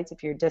specific sites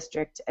if your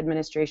district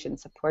administration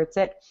supports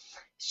it.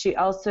 She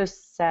also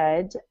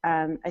said,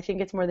 I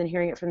think it's more than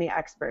hearing it from the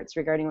experts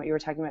regarding what you were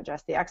talking about,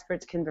 Jess. The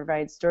experts can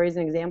provide stories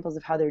and examples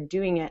of how they're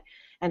doing it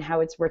and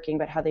how it's working,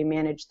 but how they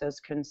manage those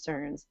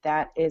concerns.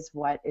 That is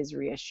what is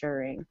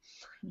reassuring.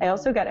 Mm-hmm. I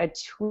also got a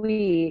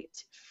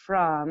tweet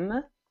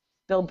from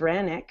Bill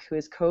Brannick, who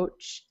is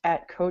coach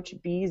at Coach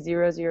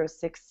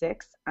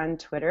B0066 on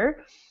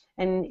Twitter.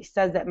 And he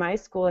says that my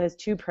school has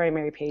two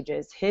primary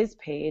pages, his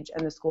page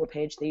and the school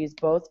page. They use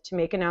both to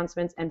make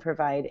announcements and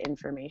provide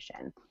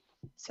information.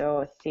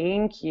 So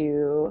thank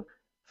you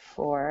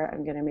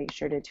I'm going to make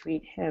sure to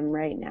tweet him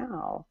right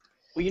now.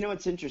 Well,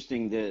 it's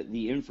interesting,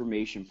 the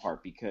information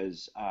part,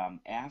 because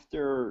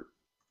after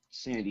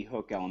Sandy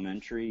Hook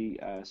Elementary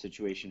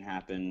situation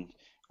happened,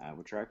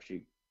 which are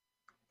actually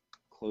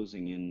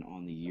closing in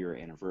on the year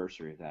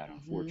anniversary of that,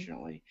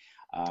 unfortunately.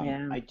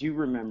 I do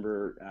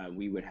remember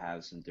we would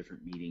have some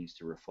different meetings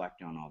to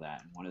reflect on all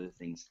that. And one of the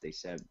things they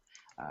said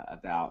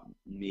about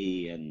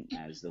me and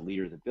as the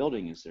leader of the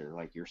building is they're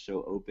like, you're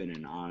so open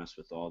and honest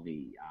with all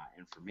the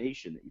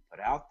information that you put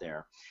out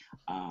there.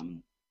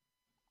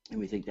 And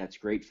we think that's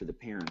great for the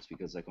parents,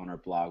 because like on our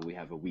blog, we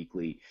have a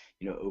weekly,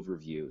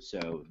 overview.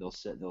 So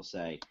they'll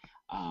say,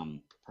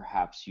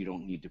 perhaps you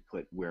don't need to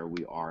put where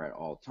we are at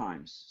all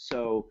times.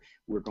 So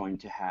we're going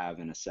to have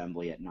an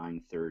assembly at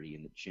 9:30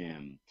 in the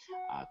gym.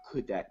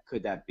 Could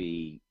that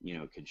be,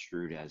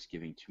 construed as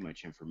giving too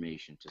much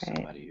information to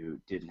somebody who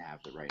didn't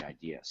have the right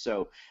idea?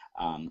 So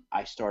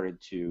I started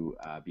to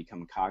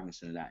become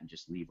cognizant of that and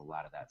just leave a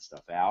lot of that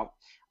stuff out.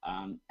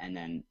 And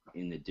then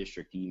in the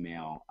district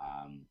email,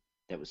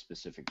 that was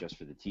specific just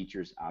for the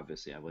teachers,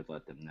 obviously I would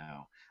let them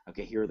know,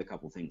 okay, here are the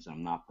couple things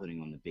I'm not putting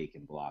on the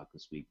Bacon blog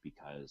this week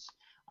because,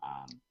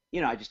 I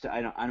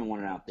don't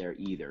want it out there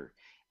either.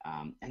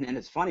 And then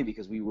it's funny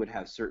because we would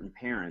have certain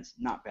parents,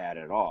 not bad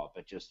at all,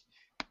 but just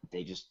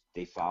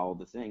they follow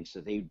the thing. So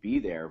they'd be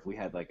there if we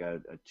had like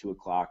a 2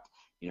 o'clock,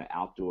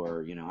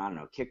 outdoor, I don't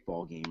know,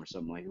 kickball game or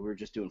something like we were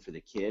just doing for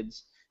the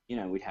kids.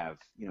 We'd have,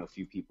 a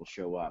few people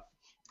show up,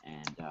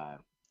 and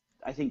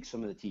I think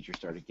some of the teachers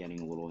started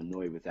getting a little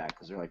annoyed with that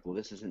because they're like, well,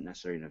 this isn't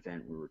necessarily an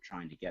event where we're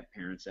trying to get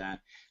parents at.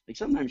 Like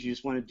sometimes you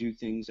just want to do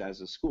things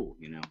as a school,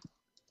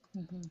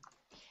 Mm-hmm.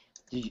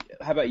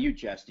 How about you,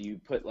 Jess? Do you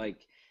put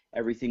like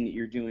everything that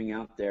you're doing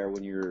out there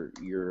when you're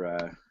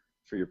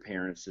for your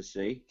parents to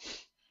see?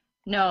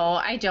 No,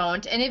 I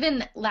don't. And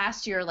even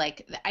last year,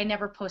 like I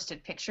never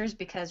posted pictures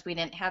because we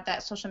didn't have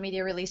that social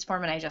media release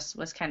form, and I just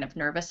was kind of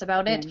nervous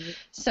about it. Right.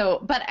 So,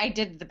 but I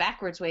did the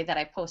backwards way that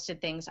I posted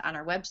things on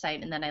our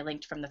website, and then I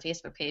linked from the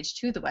Facebook page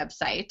to the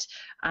website.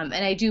 And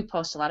I do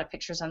post a lot of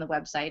pictures on the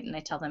website, and I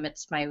tell them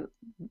it's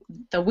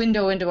the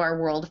window into our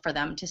world for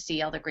them to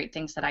see all the great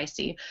things that I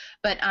see.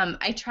 But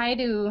I try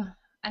to.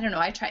 I don't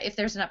know. If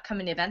there's an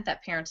upcoming event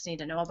that parents need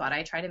to know about,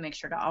 I try to make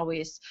sure to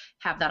always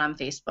have that on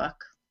Facebook.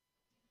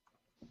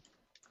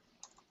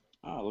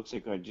 Oh, it looks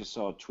like I just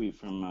saw a tweet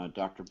from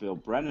Dr. Bill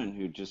Brennan,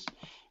 who just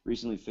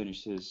recently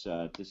finished his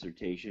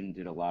dissertation,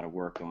 did a lot of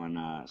work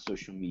on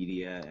social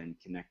media and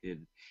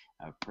connected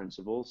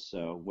principles.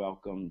 So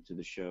welcome to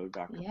the show,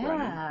 Dr. Brennan.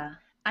 Yeah,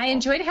 I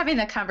enjoyed having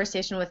that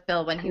conversation with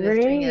Bill when he was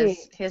doing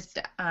his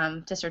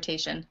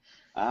dissertation.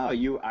 Oh,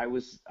 I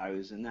was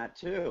in that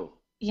too.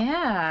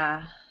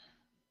 Yeah,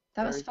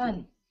 that was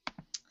fun.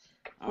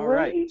 Cool. All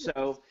right,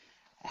 so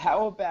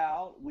how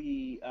about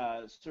we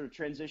sort of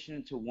transition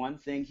into one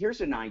thing?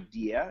 Here's an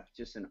idea,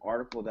 just an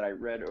article that I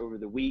read over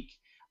the week.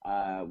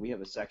 We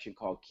have a section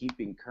called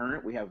Keeping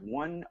Current. We have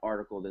one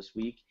article this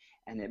week,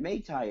 and it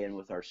may tie in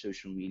with our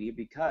social media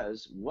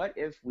because what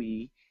if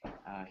we,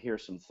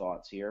 here's some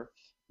thoughts here,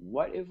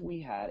 what if we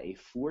had a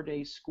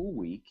 4-day school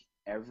week,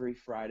 every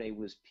Friday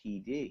was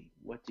PD?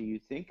 What do you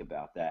think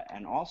about that?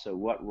 And also,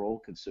 what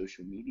role could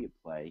social media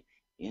play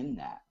in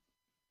that?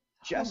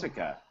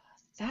 Jessica.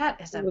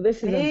 That is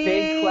this is a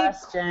big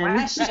question.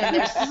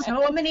 There's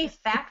so many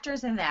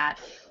factors in that.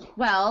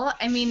 Well,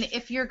 I mean,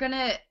 if you're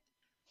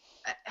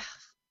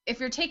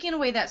taking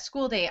away that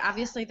school day,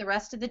 obviously the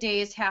rest of the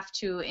days have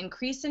to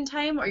increase in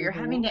time, or you're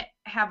having to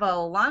have a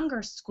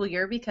longer school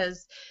year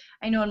because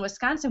I know in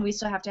Wisconsin we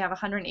still have to have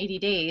 180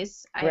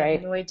 days. I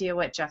have no idea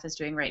what Jeff is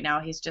doing right now.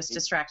 He's just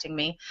distracting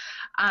me.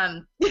 I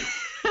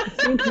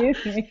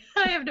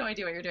have no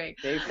idea what you're doing.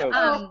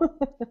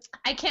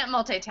 I can't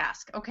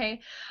multitask, okay?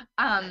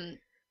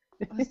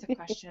 What was the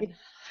question?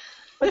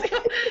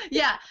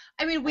 Yeah,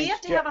 I mean, we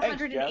have to have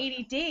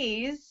 180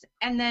 days,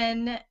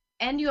 and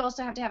you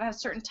also have to have a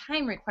certain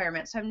time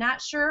requirement. So I'm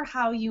not sure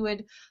how you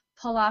would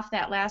pull off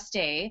that last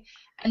day.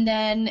 And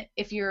then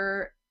if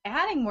you're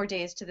adding more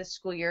days to the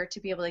school year to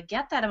be able to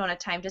get that amount of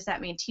time, does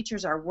that mean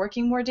teachers are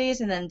working more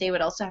days, and then they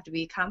would also have to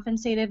be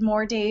compensated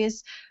more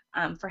days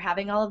for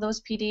having all of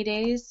those PD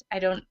days? I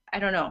don't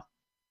know.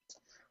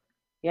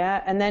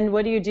 Yeah, and then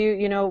what do you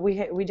do?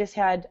 We just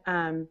had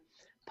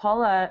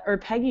Paula or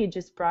Peggy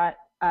just brought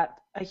up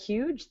a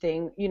huge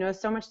thing.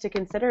 So much to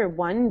consider.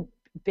 One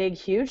big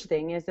huge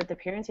thing is that the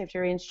parents have to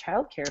arrange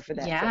childcare for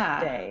that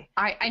 5th day.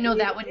 I know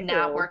that would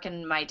not work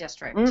in my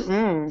district.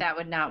 That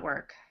would not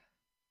work.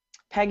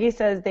 Peggy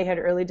says they had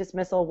early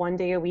dismissal 1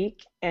 day a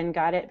week and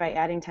got it by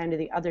adding time to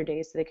the other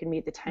days so they could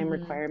meet the time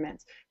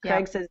requirements.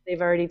 Craig says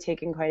they've already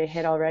taken quite a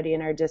hit already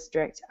in our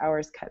district,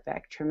 hours cut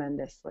back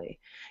tremendously.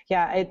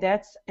 Yeah,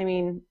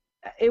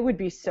 it would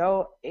be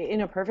so,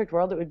 in a perfect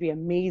world, it would be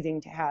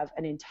amazing to have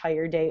an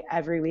entire day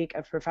every week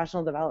of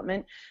professional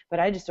development, but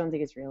I just don't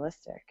think it's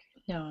realistic.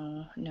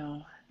 No.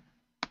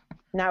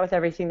 Not with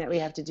everything that we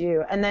have to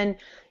do. And then,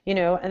 you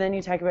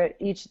talk about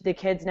the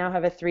kids now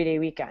have a 3-day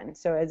weekend.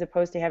 So as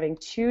opposed to having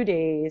 2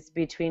 days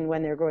between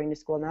when they're going to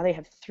school, now they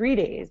have 3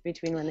 days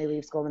between when they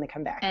leave school and when they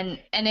come back. And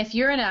if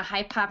you're in a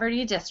high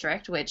poverty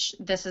district, which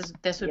this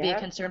would be a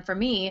concern for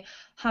me,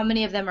 how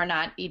many of them are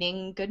not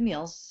eating good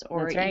meals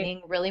or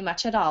eating really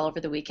much at all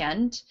over the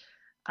weekend?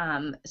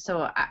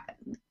 So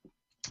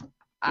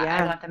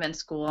I want them in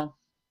school.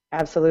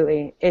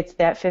 Absolutely. It's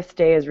that 5th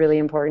day is really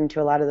important to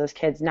a lot of those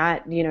kids,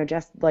 not,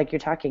 just like you're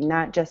talking,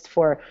 not just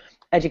for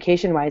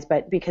education wise,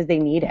 but because they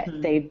need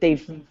it.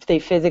 They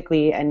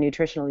physically and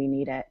nutritionally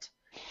need it.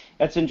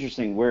 That's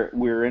interesting.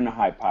 We're in a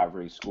high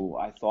poverty school.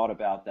 I thought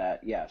about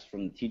that. Yes,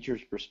 from the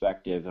teacher's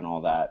perspective and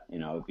all that,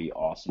 it would be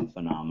awesome,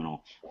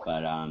 phenomenal.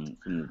 But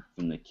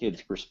from the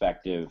kids'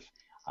 perspective,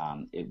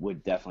 it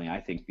would definitely,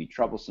 I think, be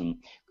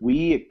troublesome.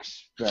 We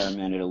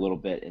experimented a little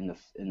bit in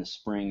the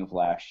spring of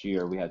last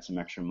year. We had some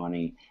extra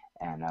money,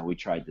 and we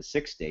tried the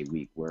 6-day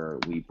week where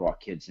we brought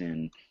kids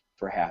in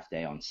for half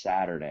day on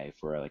Saturday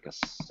for like a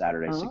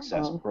Saturday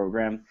Success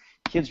program.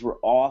 Kids were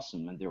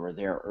awesome, and they were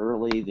there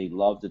early. They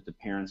loved it. The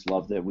parents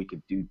loved it. We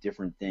could do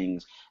different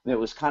things. And it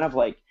was kind of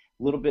like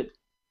a little bit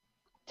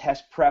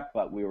test prep,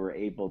 but we were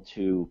able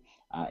to,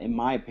 in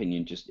my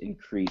opinion, just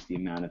increase the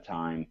amount of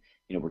time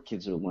where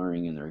kids are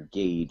learning and they're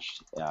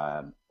engaged,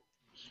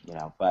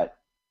 but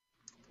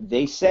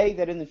they say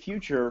that in the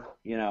future,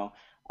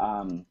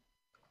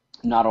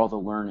 not all the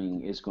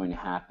learning is going to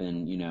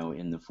happen,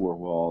 in the 4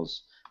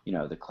 walls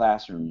the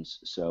classrooms.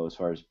 So as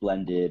far as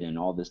blended and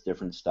all this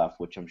different stuff,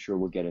 which I'm sure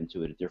we'll get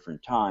into at a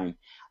different time.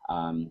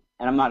 And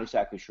I'm not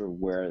exactly sure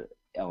where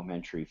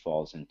elementary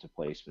falls into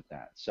place with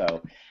that.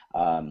 So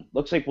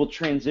looks like we'll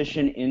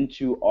transition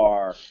into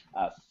our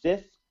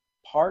fifth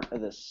part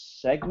of the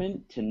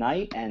segment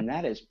tonight, and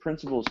that is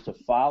principles to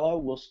follow.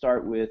 We'll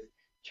start with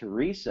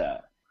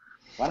Teresa.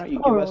 Why don't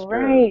you give us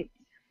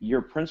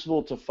your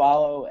principle to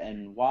follow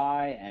and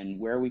why and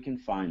where we can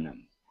find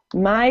them?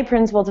 My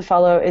principle to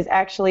follow is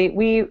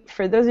actually,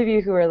 for those of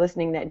you who are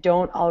listening that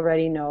don't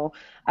already know,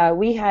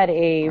 we had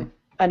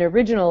an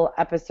original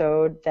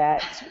episode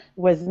that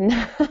was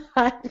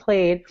not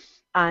played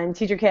on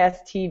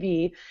TeacherCast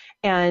TV,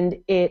 and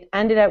it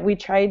ended up, we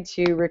tried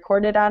to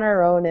record it on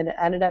our own, and it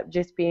ended up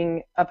just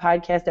being a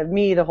podcast of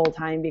me the whole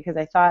time because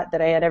I thought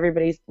that I had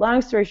everybody's,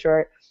 long story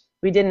short,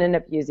 we didn't end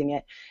up using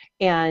it.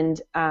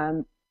 And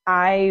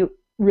I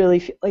really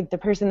feel like the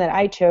person that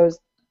I chose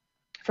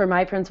for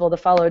my principle to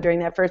follow during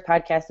that first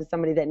podcast is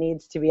somebody that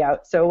needs to be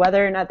out. So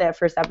whether or not that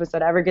first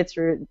episode ever gets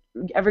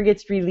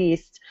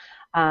released,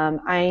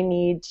 I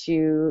need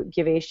to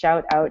give a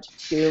shout out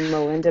to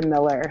Melinda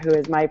Miller, who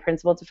is my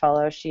principal to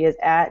follow. She is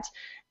at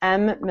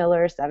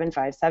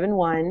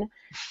mmiller7571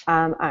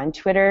 on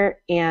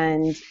Twitter,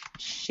 and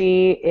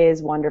she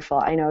is wonderful.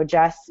 I know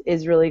Jess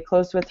is really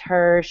close with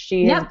her.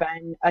 She has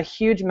been a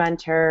huge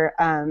mentor.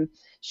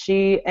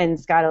 She and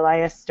Scott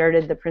Elias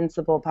started the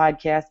Principal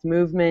Podcast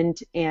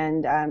movement,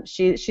 and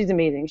she's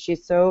amazing.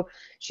 She's so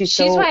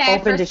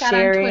open to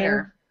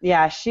sharing.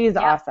 Yeah, she's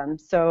awesome.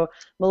 So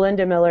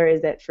Melinda Miller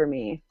is it for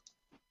me.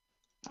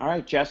 All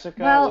right,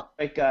 Jessica. Well,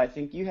 I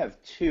think you have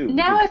two.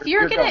 Now, if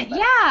you're gonna,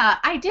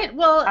 I did.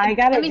 Well,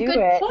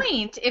 good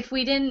point. If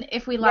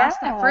we lost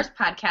that first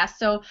podcast,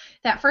 so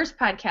that first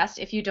podcast,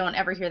 if you don't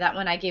ever hear that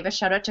one, I gave a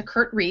shout out to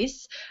Kurt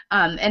Reese,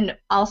 and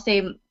I'll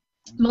say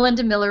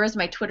Melinda Miller is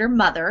my Twitter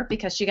mother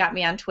because she got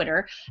me on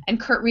Twitter,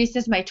 and Kurt Reese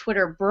is my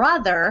Twitter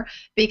brother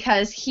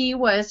because he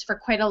was for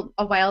quite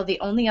a while the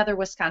only other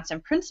Wisconsin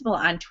principal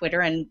on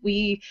Twitter, and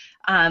we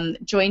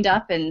joined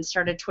up and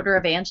started Twitter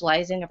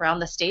evangelizing around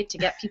the state to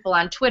get people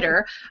on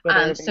Twitter.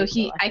 So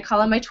I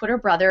call him my Twitter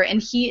brother,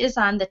 and he is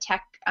on the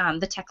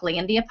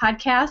Techlandia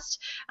podcast.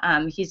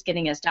 He's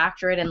getting his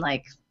doctorate in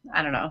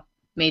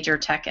major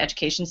tech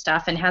education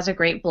stuff and has a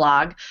great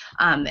blog.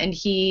 And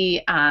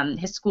his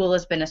school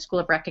has been a school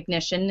of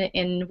recognition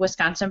in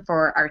Wisconsin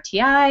for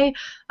RTI.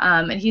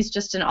 And he's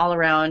just an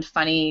all-around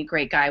funny,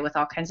 great guy with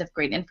all kinds of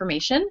great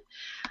information.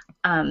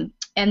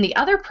 And the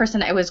other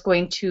person I was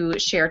going to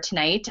share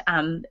tonight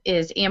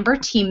is Amber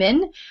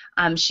Tiemann.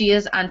 She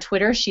is on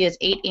Twitter. She is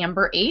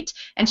 8Amber8,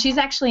 and she's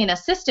actually an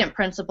assistant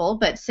principal,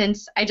 but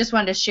since I just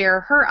wanted to share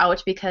her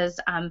out because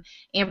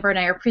Amber and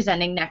I are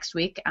presenting next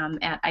week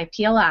at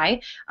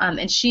IPLI,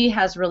 and she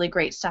has really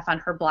great stuff on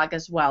her blog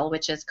as well,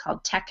 which is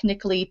called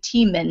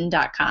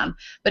technicallytiemann.com.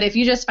 But if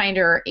you just find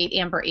her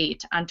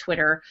 8Amber8 on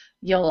Twitter,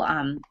 you'll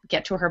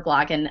get to her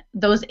blog, and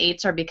those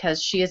 8s are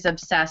because she is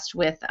obsessed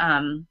with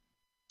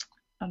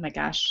oh my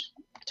gosh,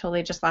 I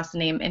totally just lost the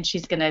name, and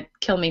she's going to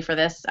kill me for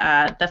this.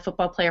 The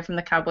football player from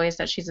the Cowboys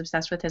that she's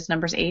obsessed with, his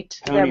number's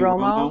 8. Tony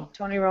Romo?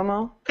 Tony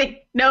Romo?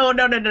 No.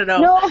 No. No.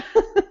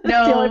 The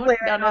only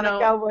player on the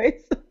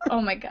Cowboys.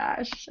 Oh my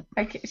gosh.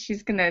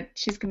 She's gonna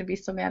be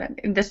so mad at me.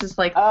 And this is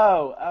like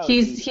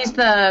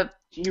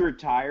he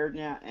retired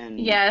now and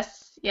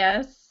Yes.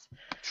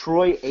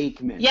 Troy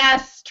Aikman.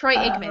 Yes, Troy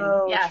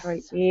Aikman. Yes.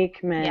 Troy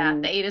Aikman. Yeah,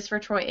 the 8 is for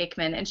Troy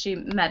Aikman, and she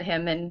met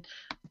him and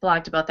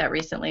blogged about that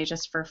recently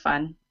just for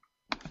fun.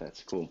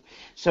 That's cool.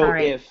 So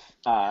if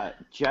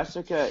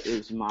Jessica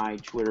is my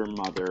Twitter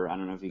mother, I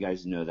don't know if you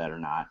guys know that or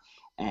not,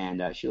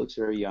 and she looks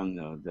very young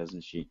though,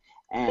 doesn't she?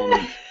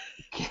 And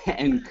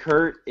and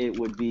Kurt, it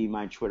would be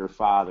my Twitter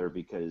father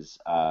because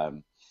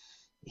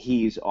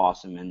he's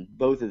awesome, and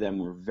both of them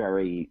were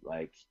very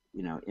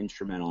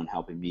instrumental in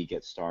helping me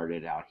get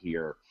started out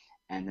here.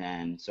 And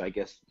then, so I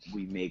guess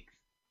we make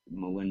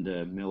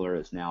Melinda Miller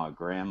is now a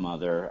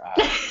grandmother.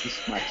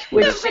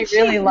 Which she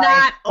really liked.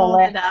 Not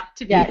old enough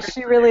to be. Yeah,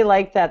 she really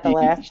liked that the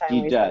last time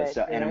she we does. did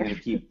So, and I'm going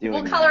to keep doing.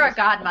 We'll call her a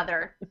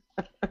godmother.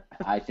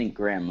 I think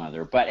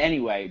grandmother, but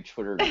anyway,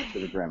 Twitter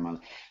grandmother.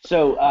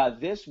 So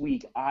this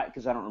week,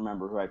 because I don't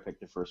remember who I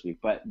picked the first week,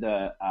 but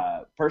the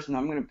person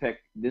I'm going to pick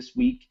this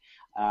week,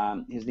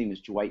 his name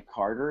is Dwight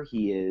Carter.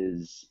 He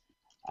is.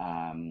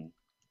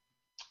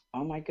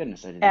 Oh my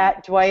goodness! I didn't.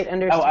 At Dwight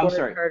 _ I'm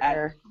sorry.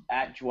 Carter.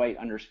 At Dwight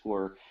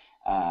 _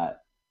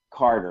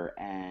 Carter,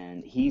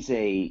 and he's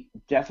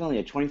definitely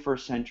a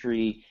 21st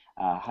century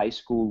high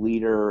school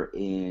leader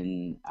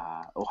in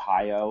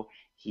Ohio.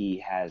 He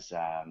has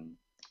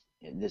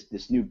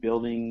this new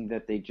building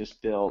that they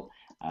just built.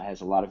 Has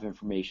a lot of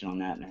information on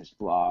that, and his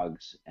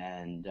blogs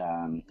and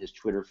his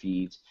Twitter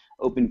feeds.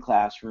 Open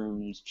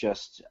classrooms,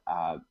 just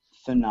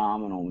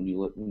phenomenal when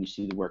you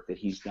see the work that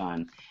he's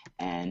done,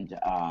 and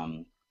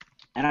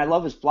I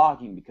love his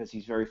blogging because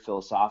he's very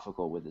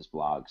philosophical with his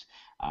blogs.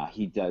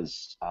 He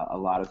does a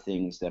lot of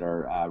things that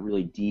are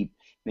really deep,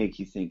 make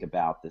you think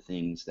about the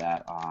things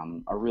that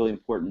are really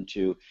important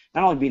to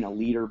not only being a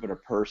leader but a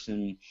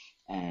person.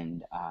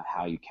 and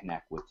how you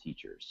connect with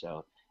teachers.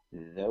 So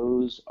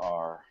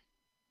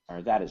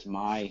that is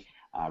my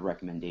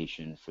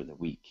recommendation for the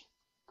week.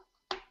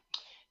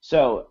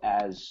 So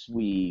as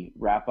we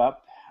wrap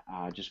up,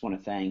 I just want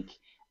to thank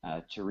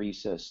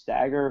Teresa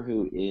Stagger,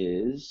 who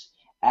is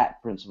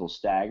at Principal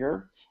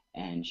Stagger,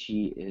 and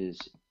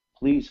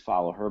please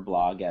follow her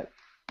blog at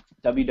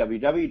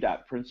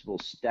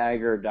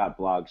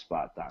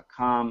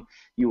www.principalstagger.blogspot.com.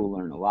 You will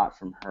learn a lot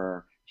from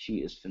her. She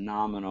is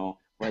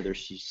phenomenal, whether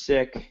she's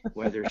sick,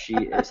 whether she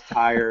is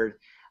tired,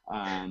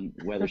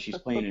 whether she's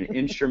playing an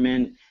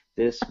instrument.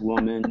 This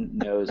woman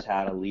knows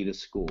how to lead a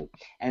school.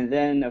 And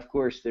then, of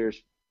course,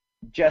 there's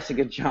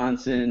Jessica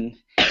Johnson,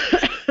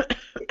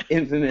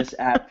 infamous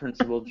at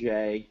Principal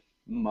J,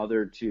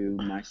 mother to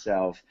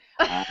myself.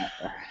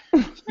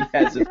 She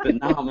has a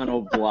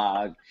phenomenal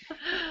blog,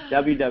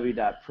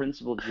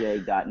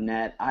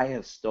 www.principaljay.net. I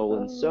have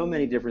stolen so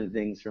many different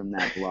things from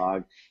that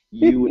blog.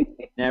 You would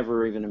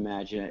never even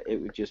imagine it.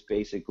 It would just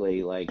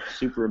basically like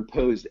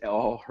superimpose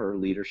all her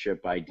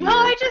leadership ideas. No,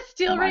 I just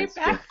steal right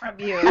back from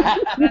you.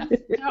 That's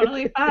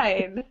totally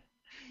fine.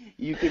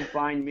 You can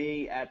find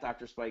me at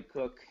Dr. Spike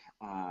Cook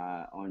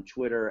on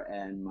Twitter,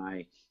 and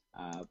my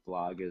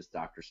blog is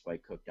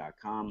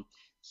drspikecook.com.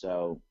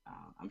 So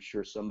I'm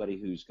sure somebody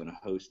who's going to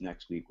host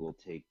next week will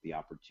take the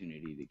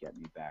opportunity to get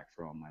me back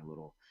for all my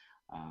little,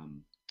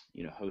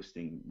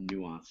 hosting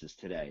nuances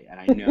today. And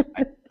I know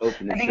I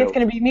think it's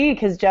going to be me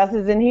because Jess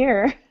is in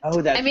here.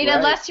 Oh, that's right.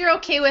 Unless you're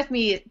okay with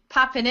me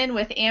popping in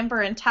with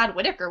Amber and Todd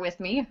Whitaker with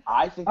me.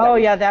 I think.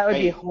 That would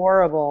be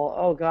horrible.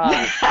 Oh God.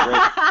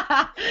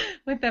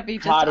 Would that be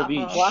just Todd awful?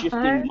 will be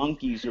shifting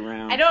monkeys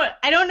around.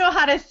 I don't know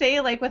how to say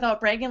without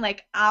bragging.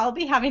 I'll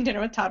be having dinner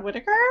with Todd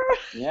Whitaker.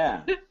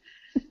 Yeah.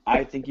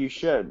 I think you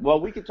should. Well,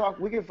 we could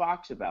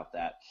Vox about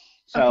that.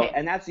 So, okay.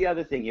 And that's the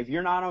other thing. If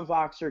you're not on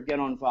Voxer,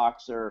 get on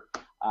Voxer.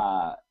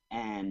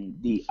 And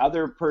the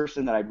other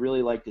person that I'd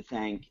really like to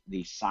thank,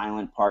 the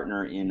silent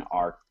partner in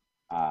our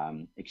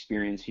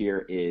experience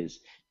here,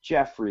 is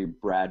Jeffrey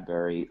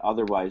Bradbury,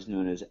 otherwise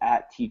known as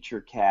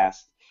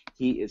 @TeacherCast.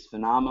 He is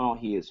phenomenal.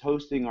 He is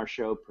hosting our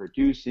show,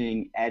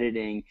 producing,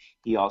 editing.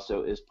 He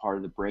also is part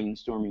of the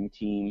brainstorming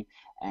team.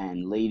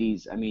 And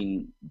ladies,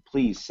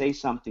 please say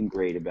something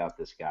great about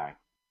this guy.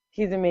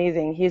 He's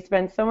amazing. He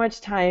spent so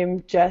much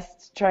time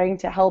just trying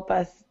to help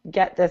us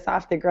get this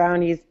off the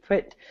ground. He's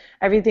put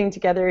everything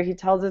together. He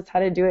tells us how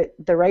to do it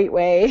the right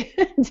way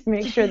to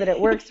make sure that it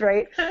works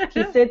right.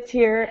 He sits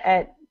here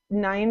at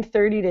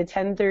 9:30 to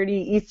 10:30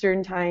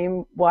 Eastern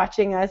time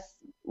watching us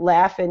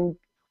laugh and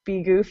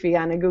be goofy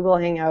on a Google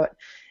Hangout.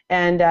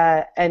 And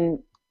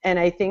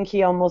I think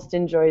he almost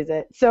enjoys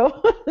it.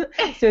 So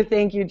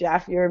thank you,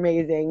 Jeff. You're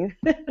amazing.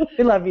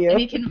 We love you. And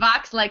he can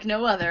Vox like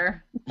no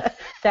other.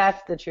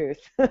 That's the truth.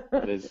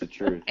 That is the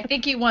truth. I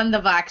think he won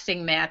the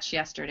Voxing match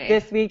yesterday.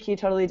 This week he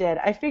totally did.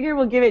 I figure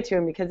we'll give it to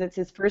him because it's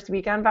his first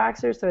week on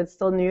Voxer, so it's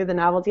still new. The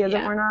novelty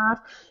hasn't worn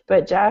off.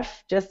 But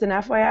Jeff, just an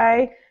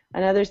FYI,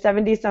 another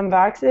 70-some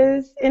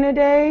Voxes in a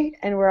day,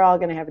 and we're all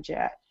going to have a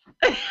chat.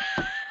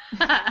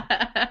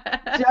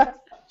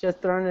 Just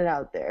throwing it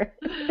out there.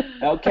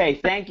 Okay,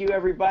 thank you,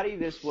 everybody.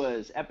 This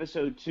was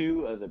episode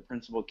 2 of the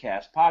Principal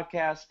Cast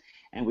podcast,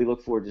 and we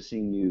look forward to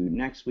seeing you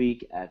next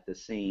week at the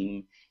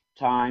same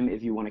time.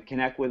 If you want to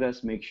connect with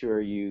us, make sure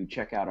you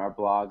check out our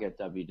blog at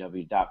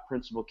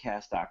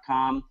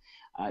www.principalcast.com.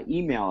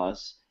 Email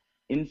us,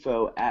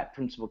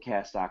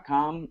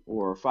 info@principalcast.com,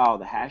 or follow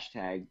the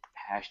hashtag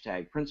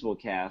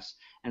principalcast,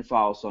 and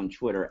follow us on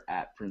Twitter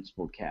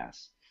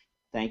 @principalcast.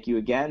 Thank you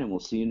again, and we'll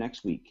see you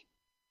next week.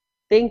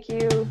 Thank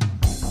you.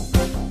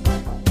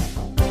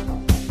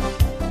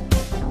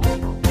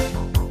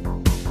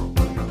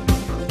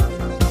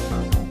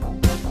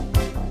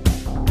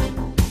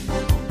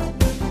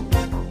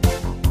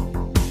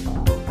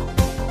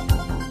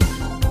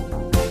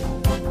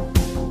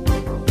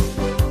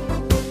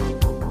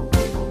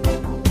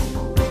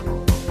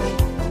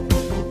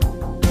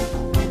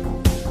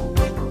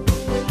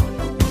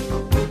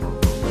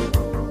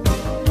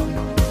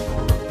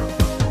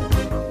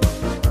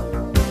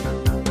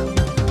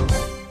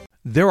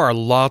 There are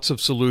lots of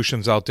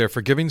solutions out there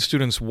for giving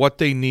students what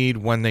they need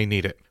when they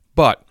need it.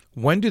 But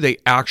when do they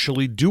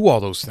actually do all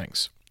those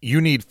things? You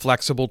need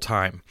flexible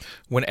time.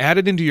 When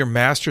added into your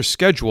master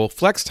schedule,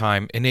 Flex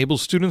Time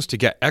enables students to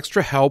get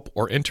extra help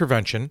or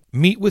intervention,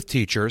 meet with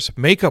teachers,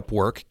 make up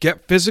work,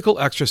 get physical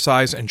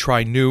exercise, and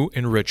try new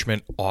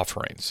enrichment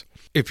offerings.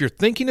 If you're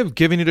thinking of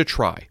giving it a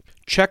try,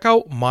 check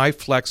out My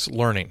Flex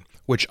Learning,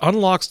 which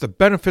unlocks the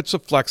benefits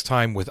of Flex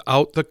Time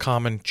without the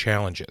common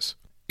challenges.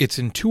 Its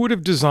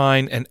intuitive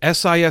design and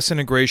SIS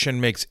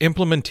integration makes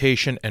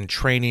implementation and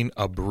training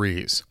a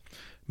breeze.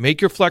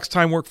 Make your Flex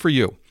Time work for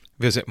you.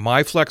 Visit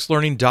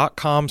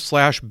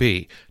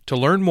myflexlearning.com/B to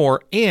learn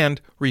more and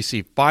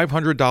receive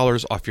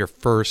 $500 off your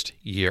first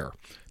year.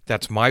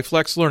 That's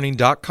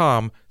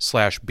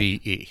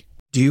myflexlearning.com/BE.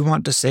 Do you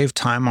want to save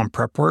time on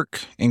prep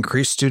work,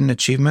 increase student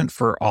achievement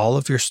for all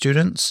of your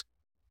students,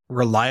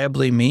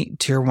 reliably meet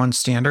Tier 1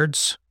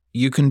 standards,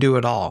 You can do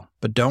it all,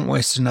 but don't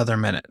waste another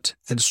minute.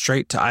 Head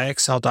straight to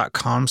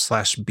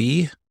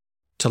ixl.com/B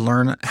to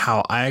learn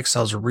how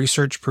IXL's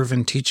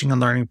research-proven teaching and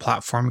learning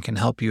platform can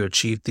help you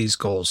achieve these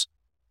goals.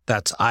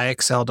 That's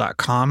ixl.com/BE.